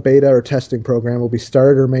 alpha, beta, or testing program will be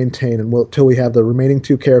started or maintained until we have the remaining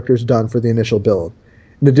 2 characters done for the initial build.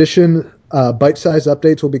 In addition, bite-sized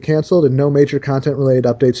updates will be canceled, and no major content-related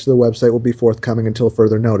updates to the website will be forthcoming until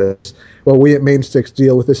further notice, while we at Main 6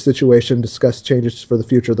 deal with this situation and discuss changes for the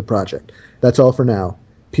future of the project. That's all for now.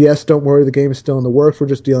 P.S. Don't worry, the game is still in the works, we're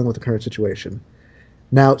just dealing with the current situation.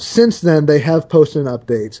 Now, since then, they have posted an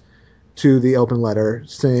update to the open letter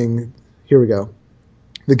saying, here we go.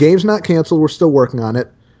 The game's not canceled, we're still working on it.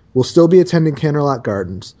 We'll still be attending Canterlock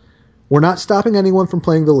Gardens. We're not stopping anyone from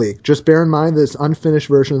playing the leak. Just bear in mind this unfinished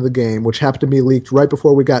version of the game, which happened to be leaked right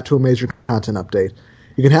before we got to a major content update.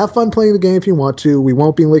 You can have fun playing the game if you want to. We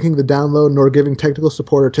won't be linking the download nor giving technical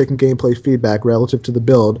support or taking gameplay feedback relative to the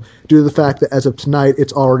build, due to the fact that as of tonight,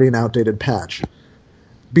 it's already an outdated patch.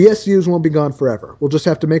 BSUs won't be gone forever. We'll just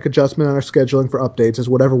have to make adjustment on our scheduling for updates, as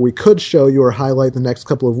whatever we could show you or highlight the next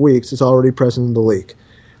couple of weeks is already present in the leak.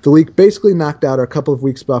 The leak basically knocked out our couple of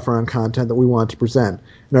weeks buffer on content that we wanted to present,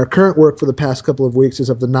 and our current work for the past couple of weeks is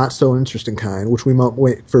of the not-so-interesting kind, which we won't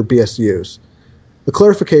wait for BSUs. The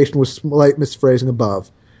clarification was slight misphrasing above.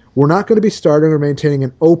 We're not going to be starting or maintaining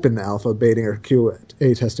an open alpha, beta, or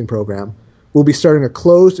QA testing program. We'll be starting a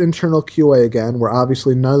closed internal QA again, where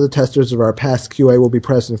obviously none of the testers of our past QA will be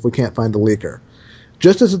present if we can't find the leaker.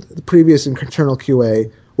 Just as the previous internal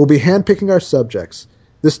QA, we'll be handpicking our subjects.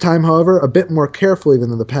 This time, however, a bit more carefully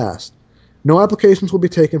than in the past. No applications will be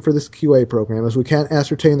taken for this QA program, as we can't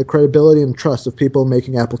ascertain the credibility and trust of people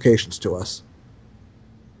making applications to us.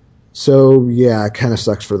 So, yeah, it kind of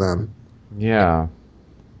sucks for them. Yeah.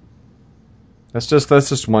 That's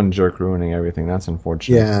just one jerk ruining everything. That's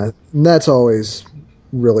unfortunate. Yeah, and that's always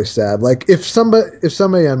really sad. Like, if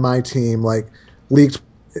somebody on my team, like, leaked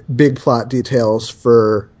big plot details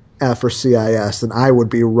for CIS, then I would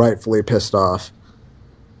be rightfully pissed off.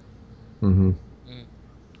 Mm-hmm.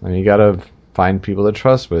 And you gotta find people to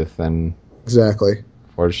trust with, and Exactly.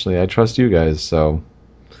 fortunately, I trust you guys. So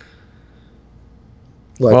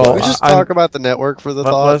Like, Well, We just I'm- talk about the network for the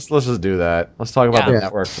thought. let's just do that. Let's talk about the Yeah.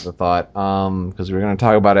 network for the thought, because we're gonna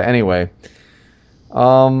talk about it anyway.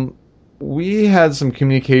 We had some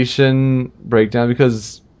communication breakdown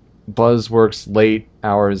because Buzz works late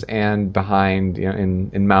hours and behind,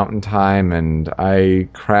 in mountain time, and I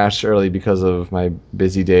crashed early because of my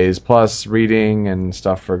busy days, plus reading and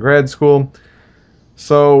stuff for grad school.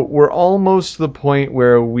 So we're almost to the point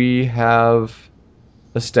where we have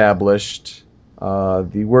established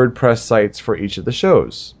the WordPress sites for each of the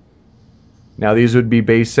shows. Now these would be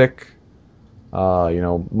basic,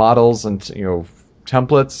 models and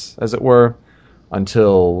templates, as it were,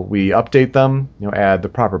 until we update them, add the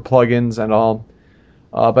proper plugins and all.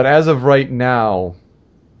 But as of right now,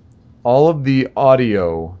 all of the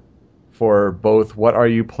audio for both What Are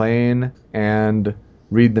You Playing and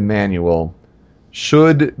Read the Manual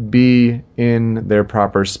should be in their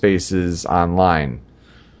proper spaces online.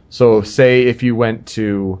 So say if you went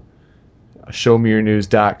to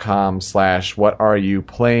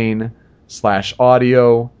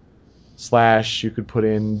showmeyoursnews.com/whatareyouplaying/audio/ you could put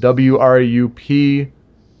in WRUP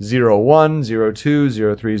 01,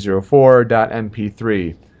 02, 03,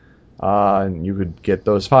 04.mp3. And you could get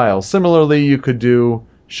those files. Similarly, you could do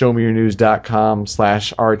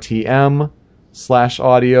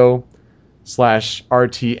showmeyyournews.com/RTM/audio/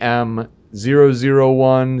 RTM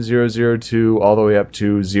 001, 002, all the way up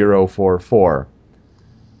to 044.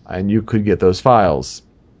 And you could get those files.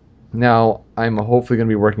 Now, I'm hopefully going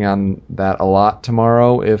to be working on that a lot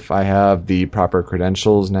tomorrow if I have the proper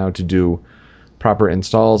credentials now to do proper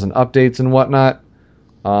installs and updates and whatnot.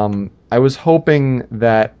 I was hoping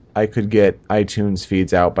that I could get iTunes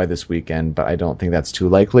feeds out by this weekend, but I don't think that's too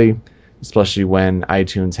likely, especially when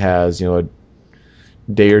iTunes has, a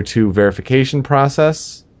day or two verification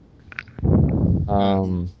process.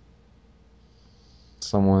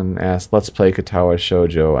 Someone asked, let's play Katawa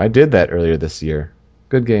Shoujo. I did that earlier this year.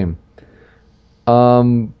 Good game.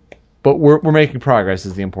 But we're making progress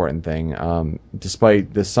is the important thing.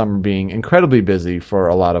 Despite this summer being incredibly busy for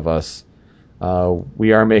a lot of us,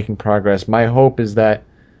 we are making progress. My hope is that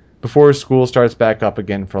before school starts back up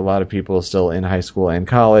again for a lot of people still in high school and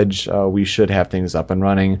college, we should have things up and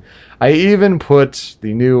running. I even put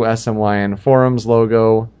the new SMYN forums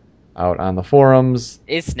logo out on the forums.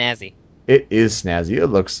 It's snazzy. It is snazzy. It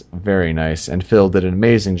looks very nice, and Phil did an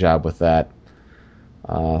amazing job with that.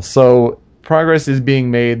 So progress is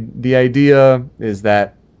being made. The idea is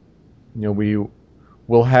that we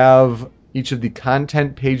will have each of the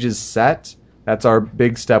content pages set. That's our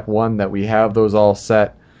big step one, that we have those all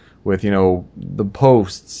set with the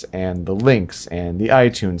posts and the links and the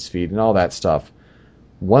iTunes feed and all that stuff.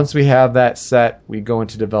 Once we have that set, we go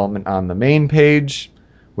into development on the main page,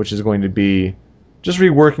 which is going to be just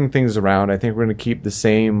reworking things around. I think we're going to keep the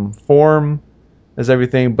same form as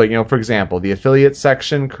everything, but for example, the affiliate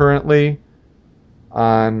section currently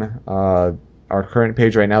on our current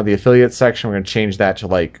page right now, the affiliate section, we're going to change that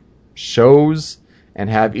to shows and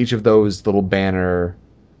have each of those little banner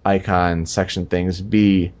icon section things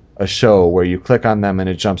be a show where you click on them and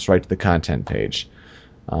it jumps right to the content page.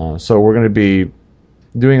 So we're going to be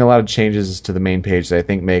doing a lot of changes to the main page that I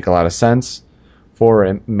think make a lot of sense for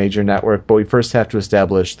a major network, but we first have to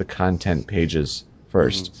establish the content pages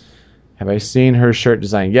first. Mm-hmm. Have I seen her shirt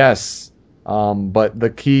design? Yes, but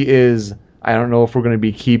the key is I don't know if we're going to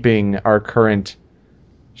be keeping our current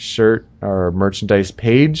shirt or merchandise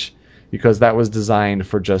page, because that was designed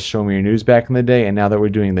for just Show Me Your News back in the day, and now that we're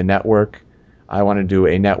doing the network, I want to do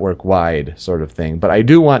a network-wide sort of thing. But I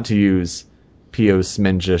do want to use P.O.'s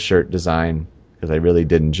Sminja shirt design, because I really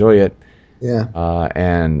did enjoy it. Yeah.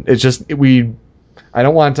 And it's just, I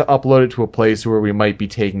don't want to upload it to a place where we might be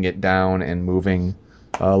taking it down and moving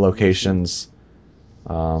locations.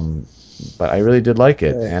 But I really did like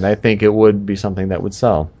it, and I think it would be something that would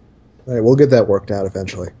sell. All right, we'll get that worked out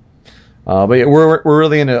eventually. But yeah, we're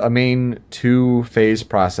really in a main 2-phase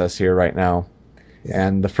process here right now. Yeah.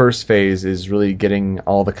 And the first phase is really getting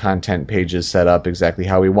all the content pages set up exactly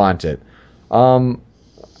how we want it.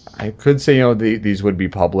 I could say, these would be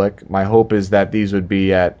public. My hope is that these would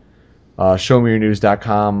be at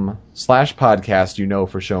showmeyournews.com/podcast,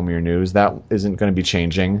 for Show Me Your News. That isn't going to be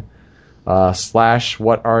changing.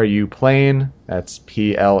 /what are you playing? That's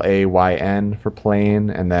PLAYN for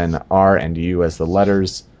playing, and then R and U as the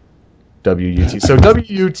letters. WUT. So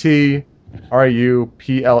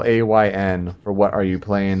WUTRUPLAYN for What Are You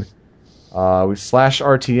Playing? We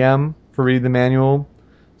 /RTM for Read the Manual.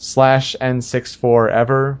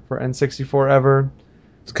 /N64Ever for N64Ever.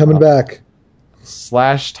 It's coming back.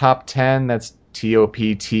 /Top10, that's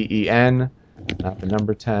TOPTEN, not the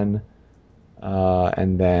number 10.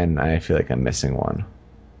 And then I feel like I'm missing one.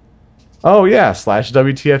 Oh yeah,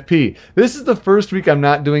 /WTFP. This is the first week I'm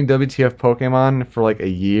not doing WTF Pokemon for a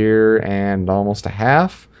year and almost a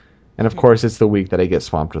half. And of course it's the week that I get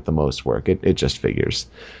swamped with the most work. It just figures.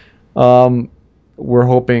 We're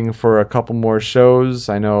hoping for a couple more shows.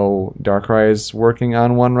 I know Darkrai is working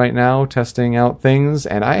on one right now, testing out things,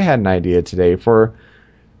 and I had an idea today for,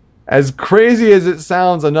 as crazy as it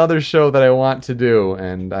sounds, another show that I want to do,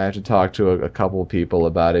 and I have to talk to a couple people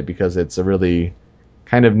about it because it's a really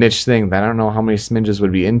kind of niche thing that I don't know how many Sminjas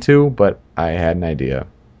would be into, but I had an idea.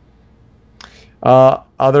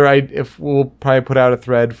 If we'll probably put out a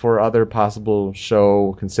thread for other possible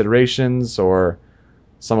show considerations or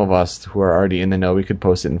some of us who are already in the know, we could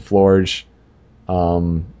post it in Florge.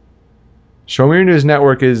 Show Me Your News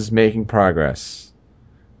Network is making progress.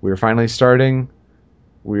 We're finally starting.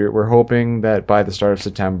 We're hoping that by the start of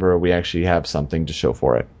September we actually have something to show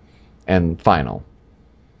for it. And final.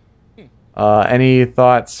 Any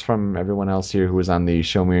thoughts from everyone else here who was on the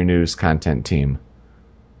Show Me Your News content team?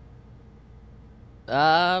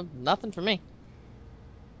 Nothing for me.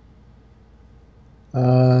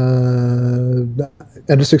 End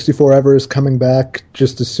of 64 Ever is coming back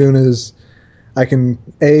just as soon as I can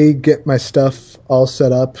get my stuff all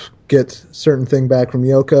set up, get certain thing back from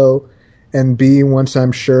Yoko, and B, once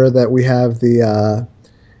I'm sure that we have the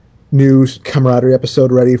new Camaraderie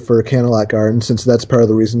episode ready for Candlelight Garden, since that's part of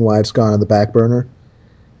the reason why it's gone on the back burner.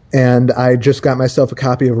 And I just got myself a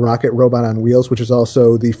copy of Rocket Robot on Wheels, which is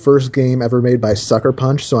also the first game ever made by Sucker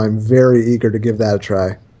Punch, so I'm very eager to give that a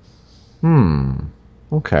try.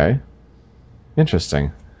 Okay.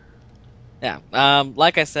 Interesting. Yeah.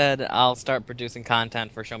 Like I said, I'll start producing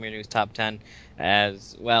content for Show Me Your News Top 10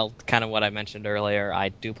 as well. Kind of what I mentioned earlier. I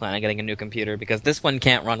do plan on getting a new computer because this one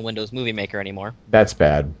can't run Windows Movie Maker anymore. That's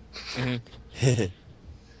bad.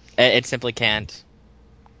 It simply can't.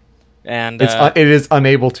 And it is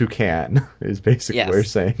unable to can, is basically Yes. what you're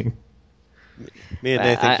saying. Me and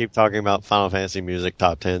Nathan keep talking about Final Fantasy music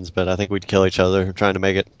top 10s, but I think we'd kill each other trying to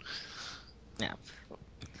make it. Yeah.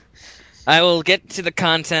 I will get to the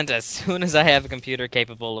content as soon as I have a computer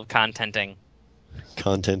capable of contenting.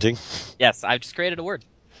 Contenting. Yes, I've just created a word.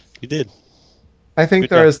 You did. I think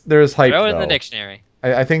Good there is hype, Throw it in though. the dictionary.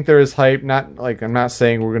 I think there is hype. I'm not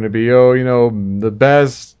saying we're going to be, the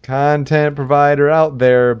best content provider out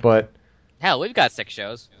there, but Hell, we've got 6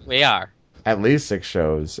 shows. We are. at least 6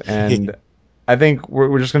 shows. And I think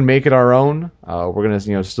we're just going to make it our own. We're going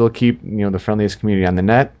to, still keep, the friendliest community on the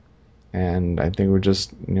net. And I think we're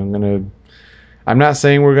just, going to... I'm not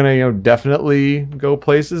saying we're going to, definitely go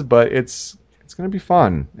places, but it's going to be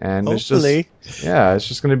fun. And Hopefully. it's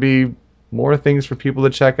just going to be more things for people to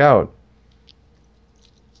check out.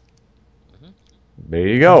 There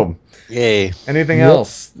you go. Yay. Anything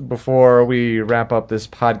else before we wrap up this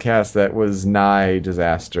podcast that was nigh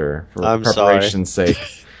disaster for I'm preparation's sake?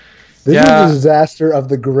 This Yeah. was a disaster of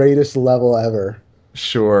the greatest level ever.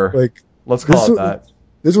 Sure. Like, Let's call this it that.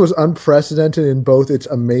 This was unprecedented in both its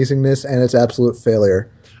amazingness and its absolute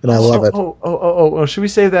failure, and I love it. Oh, should we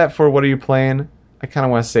save that for What Are You Playing? I kind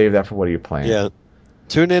of want to save that for What Are You Playing? Yeah.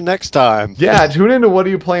 Tune in next time. Yeah, tune in to What Are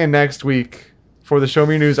You Playing next week for the Show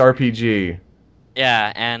Me Your News RPG.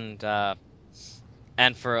 Yeah, and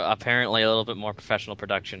for apparently a little bit more professional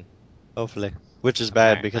production. Hopefully. Which is bad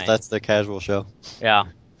Alright, because nice. that's the casual show. Yeah.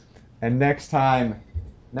 And next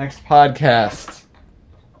podcast,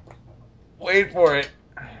 wait for it.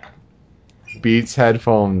 Beats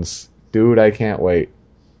headphones. Dude, I can't wait.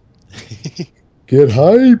 Get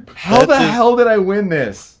hype! How the hell did I win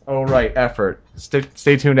this? Oh, right, effort.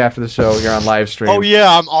 Stay tuned after the show. You're on live stream. Oh yeah,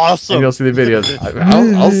 I'm And awesome. you'll see the videos.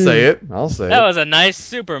 I'll say it. That was a nice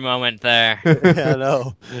super moment there. Yeah, I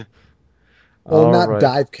know. Well, All not right.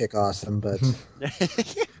 dive kick awesome, but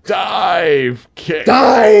Dive kick.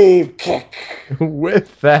 Dive kick.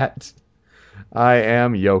 With that, I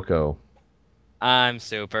am Yoko. I'm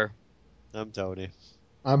super. I'm Tony.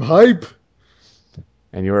 I'm hype.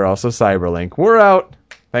 And you are also Cyberlink. We're out.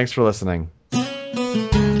 Thanks for listening.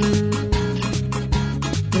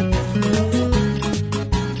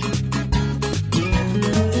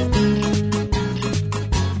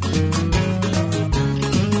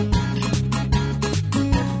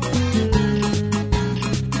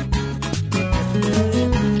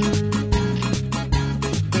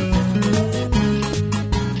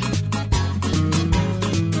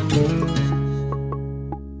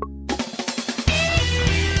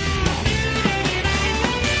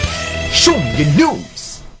 Show me your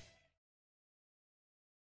news.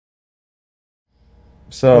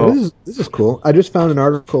 So, Oh, this is cool. I just found an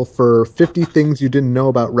article for 50 things you didn't know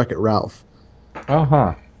about Wreck-It Ralph.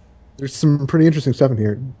 There's some pretty interesting stuff in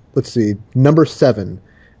here. Let's see. Number 7.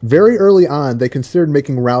 Very early on, they considered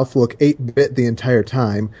making Ralph look 8-bit the entire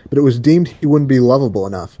time, but it was deemed he wouldn't be lovable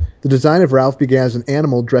enough. The design of Ralph began as an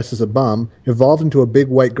animal dressed as a bum, evolved into a big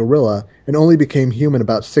white gorilla, and only became human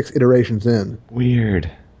about 6 iterations in.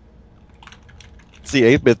 weird. It's the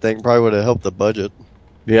 8-bit thing probably would have helped the budget.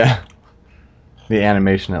 Yeah. The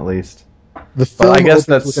animation, at least. The film I guess opens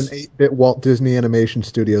that's- with an 8-bit Walt Disney Animation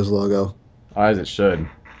Studios logo. As it should.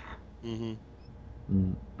 Mm-hmm.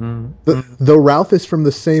 Though Ralph is from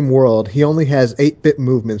the same world, he only has 8-bit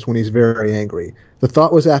movements when he's very angry. The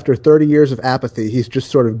thought was after 30 years of apathy, he's just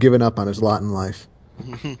sort of given up on his lot in life.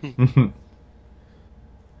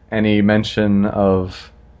 any mention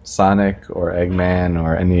of Sonic or Eggman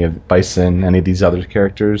or any of Bison, any of these other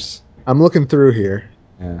characters? I'm looking through here.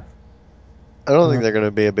 Yeah. I don't think they're going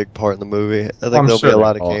to be a big part in the movie. I think I'm there'll sure be a they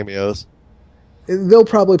lot of will. cameos. They'll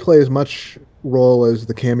probably play as much role as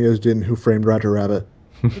the cameos did in Who Framed Roger Rabbit.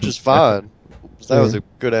 Which is fine. That was a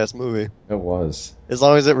good-ass movie. It was. As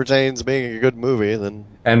long as it retains being a good movie, then...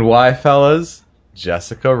 And why, fellas?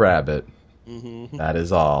 Jessica Rabbit. Mm-hmm. That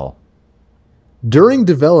is all. During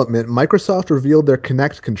development, Microsoft revealed their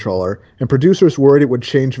Kinect controller, and producers worried it would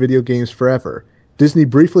change video games forever. Disney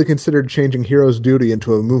briefly considered changing Hero's Duty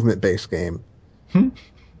into a movement-based game.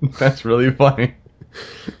 That's really funny.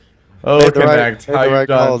 Oh, Made the Kinect, right- how made the you've right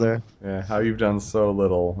call done? there. Yeah, how you've done so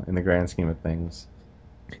little in the grand scheme of things.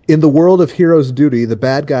 In the world of Hero's Duty, the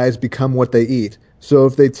bad guys become what they eat, so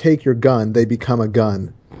if they take your gun, they become a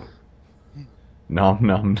gun. Nom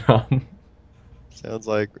nom nom. Sounds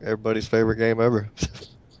like everybody's favorite game ever.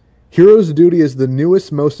 Hero's Duty is the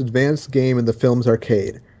newest, most advanced game in the film's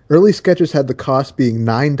arcade. Early sketches had the cost being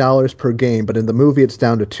 $9 per game, but in the movie it's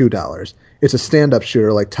down to $2. It's a stand-up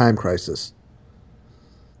shooter like Time Crisis.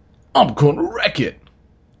 I'm gonna wreck it.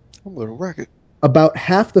 I'm going to wreck it. About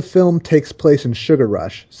half the film takes place in Sugar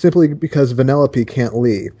Rush, simply because Vanellope can't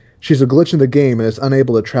leave. She's a glitch in the game and is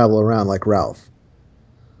unable to travel around like Ralph.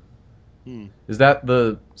 Is that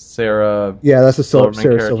the Sarah? Yeah, that's a Silverman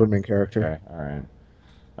Sarah character? Silverman character. Okay, all right.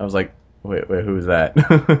 I was like, wait, who's that?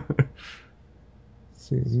 Let's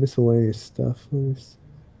see, miscellaneous stuff. Let me see.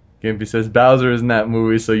 Gimpy says Bowser is in that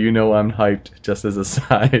movie, so you know I'm hyped. Just as a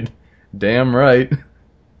side. Damn right.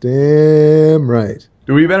 Damn right.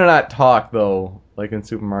 Do we better not talk though, like in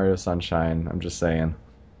Super Mario Sunshine? I'm just saying.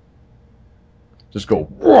 Just go.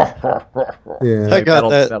 Yeah. I got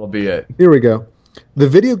that. That'll be it. Here we go. The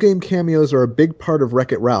video game cameos are a big part of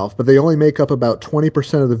Wreck-It Ralph, but they only make up about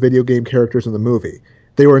 20% of the video game characters in the movie.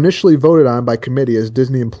 They were initially voted on by committee as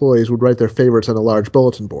Disney employees would write their favorites on a large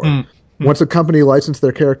bulletin board. Once a company licensed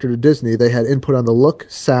their character to Disney, they had input on the look,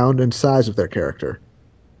 sound, and size of their character.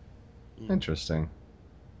 Interesting.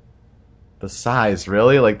 The size,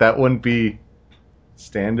 really? Like that wouldn't be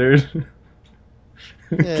standard?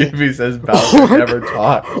 Gimpy says Bowser never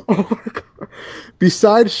talked.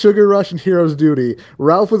 Besides Sugar Rush and Hero's Duty,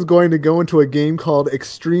 Ralph was going to go into a game called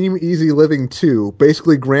Extreme Easy Living 2,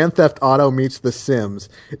 basically Grand Theft Auto meets The Sims.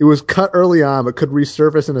 It was cut early on, but could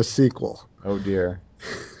resurface in a sequel. Oh dear.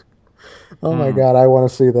 Oh my god, I want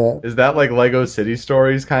to see that. Is that like Lego City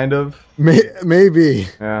Stories, kind of? Maybe.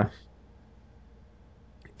 Yeah.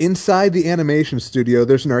 Inside the animation studio,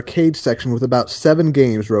 there's an arcade section with about 7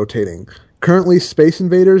 games rotating. Currently, Space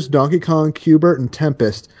Invaders, Donkey Kong, Q*bert, and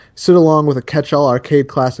Tempest sit along with a catch-all arcade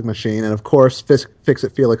classic machine, and of course,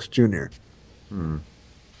 Fix-It Felix Jr.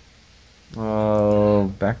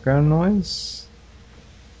 Oh, background noise?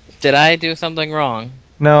 Did I do something wrong?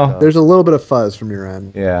 No. There's a little bit of fuzz from your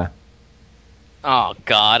end. Yeah. Oh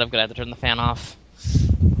god, I'm gonna have to turn the fan off.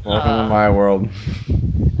 Welcome to my world.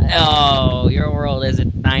 Oh, your world is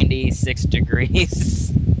at 96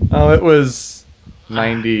 degrees. Oh, it was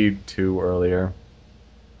 92 earlier.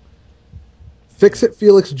 Fix-It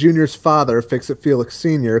Felix Jr.'s father, Fix-It Felix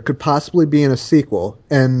Sr., could possibly be in a sequel,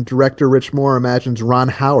 and director Rich Moore imagines Ron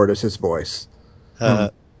Howard as his voice. I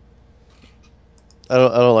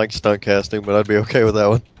don't like stunt casting, but I'd be okay with that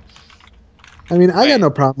one. I mean, I got no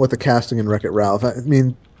problem with the casting in Wreck-It Ralph. I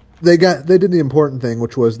mean, they did the important thing,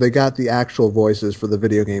 which was they got the actual voices for the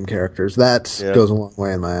video game characters. That goes a long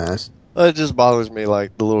way in my eyes. It just bothers me,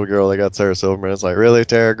 like the little girl they got Sarah Silverman. It's like, really,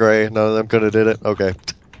 Tara Gray? None of them could have did it? Okay.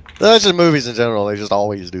 That's just movies in general. They just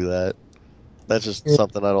always do that. That's just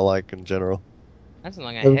something I don't like in general. That's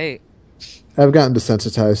something I hate. I've gotten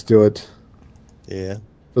desensitized to it. Yeah.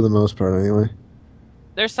 For the most part, anyway.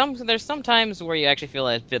 There's some times where you actually feel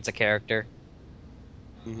it fits a character.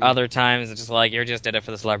 Mm-hmm. Other times it's just like you're just in it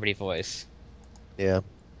for the celebrity voice. Yeah.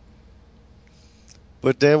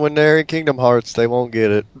 But then when they're in Kingdom Hearts, they won't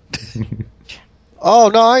get it.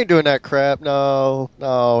 Oh, no, I ain't doing that crap. No,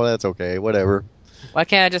 that's okay. Whatever. Why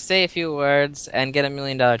can't I just say a few words and get $1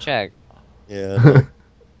 million check? Yeah.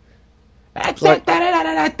 Alright,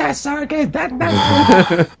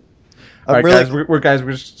 guys,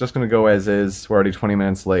 we're just gonna go as is. We're already 20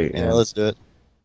 minutes late. Yeah, let's do it.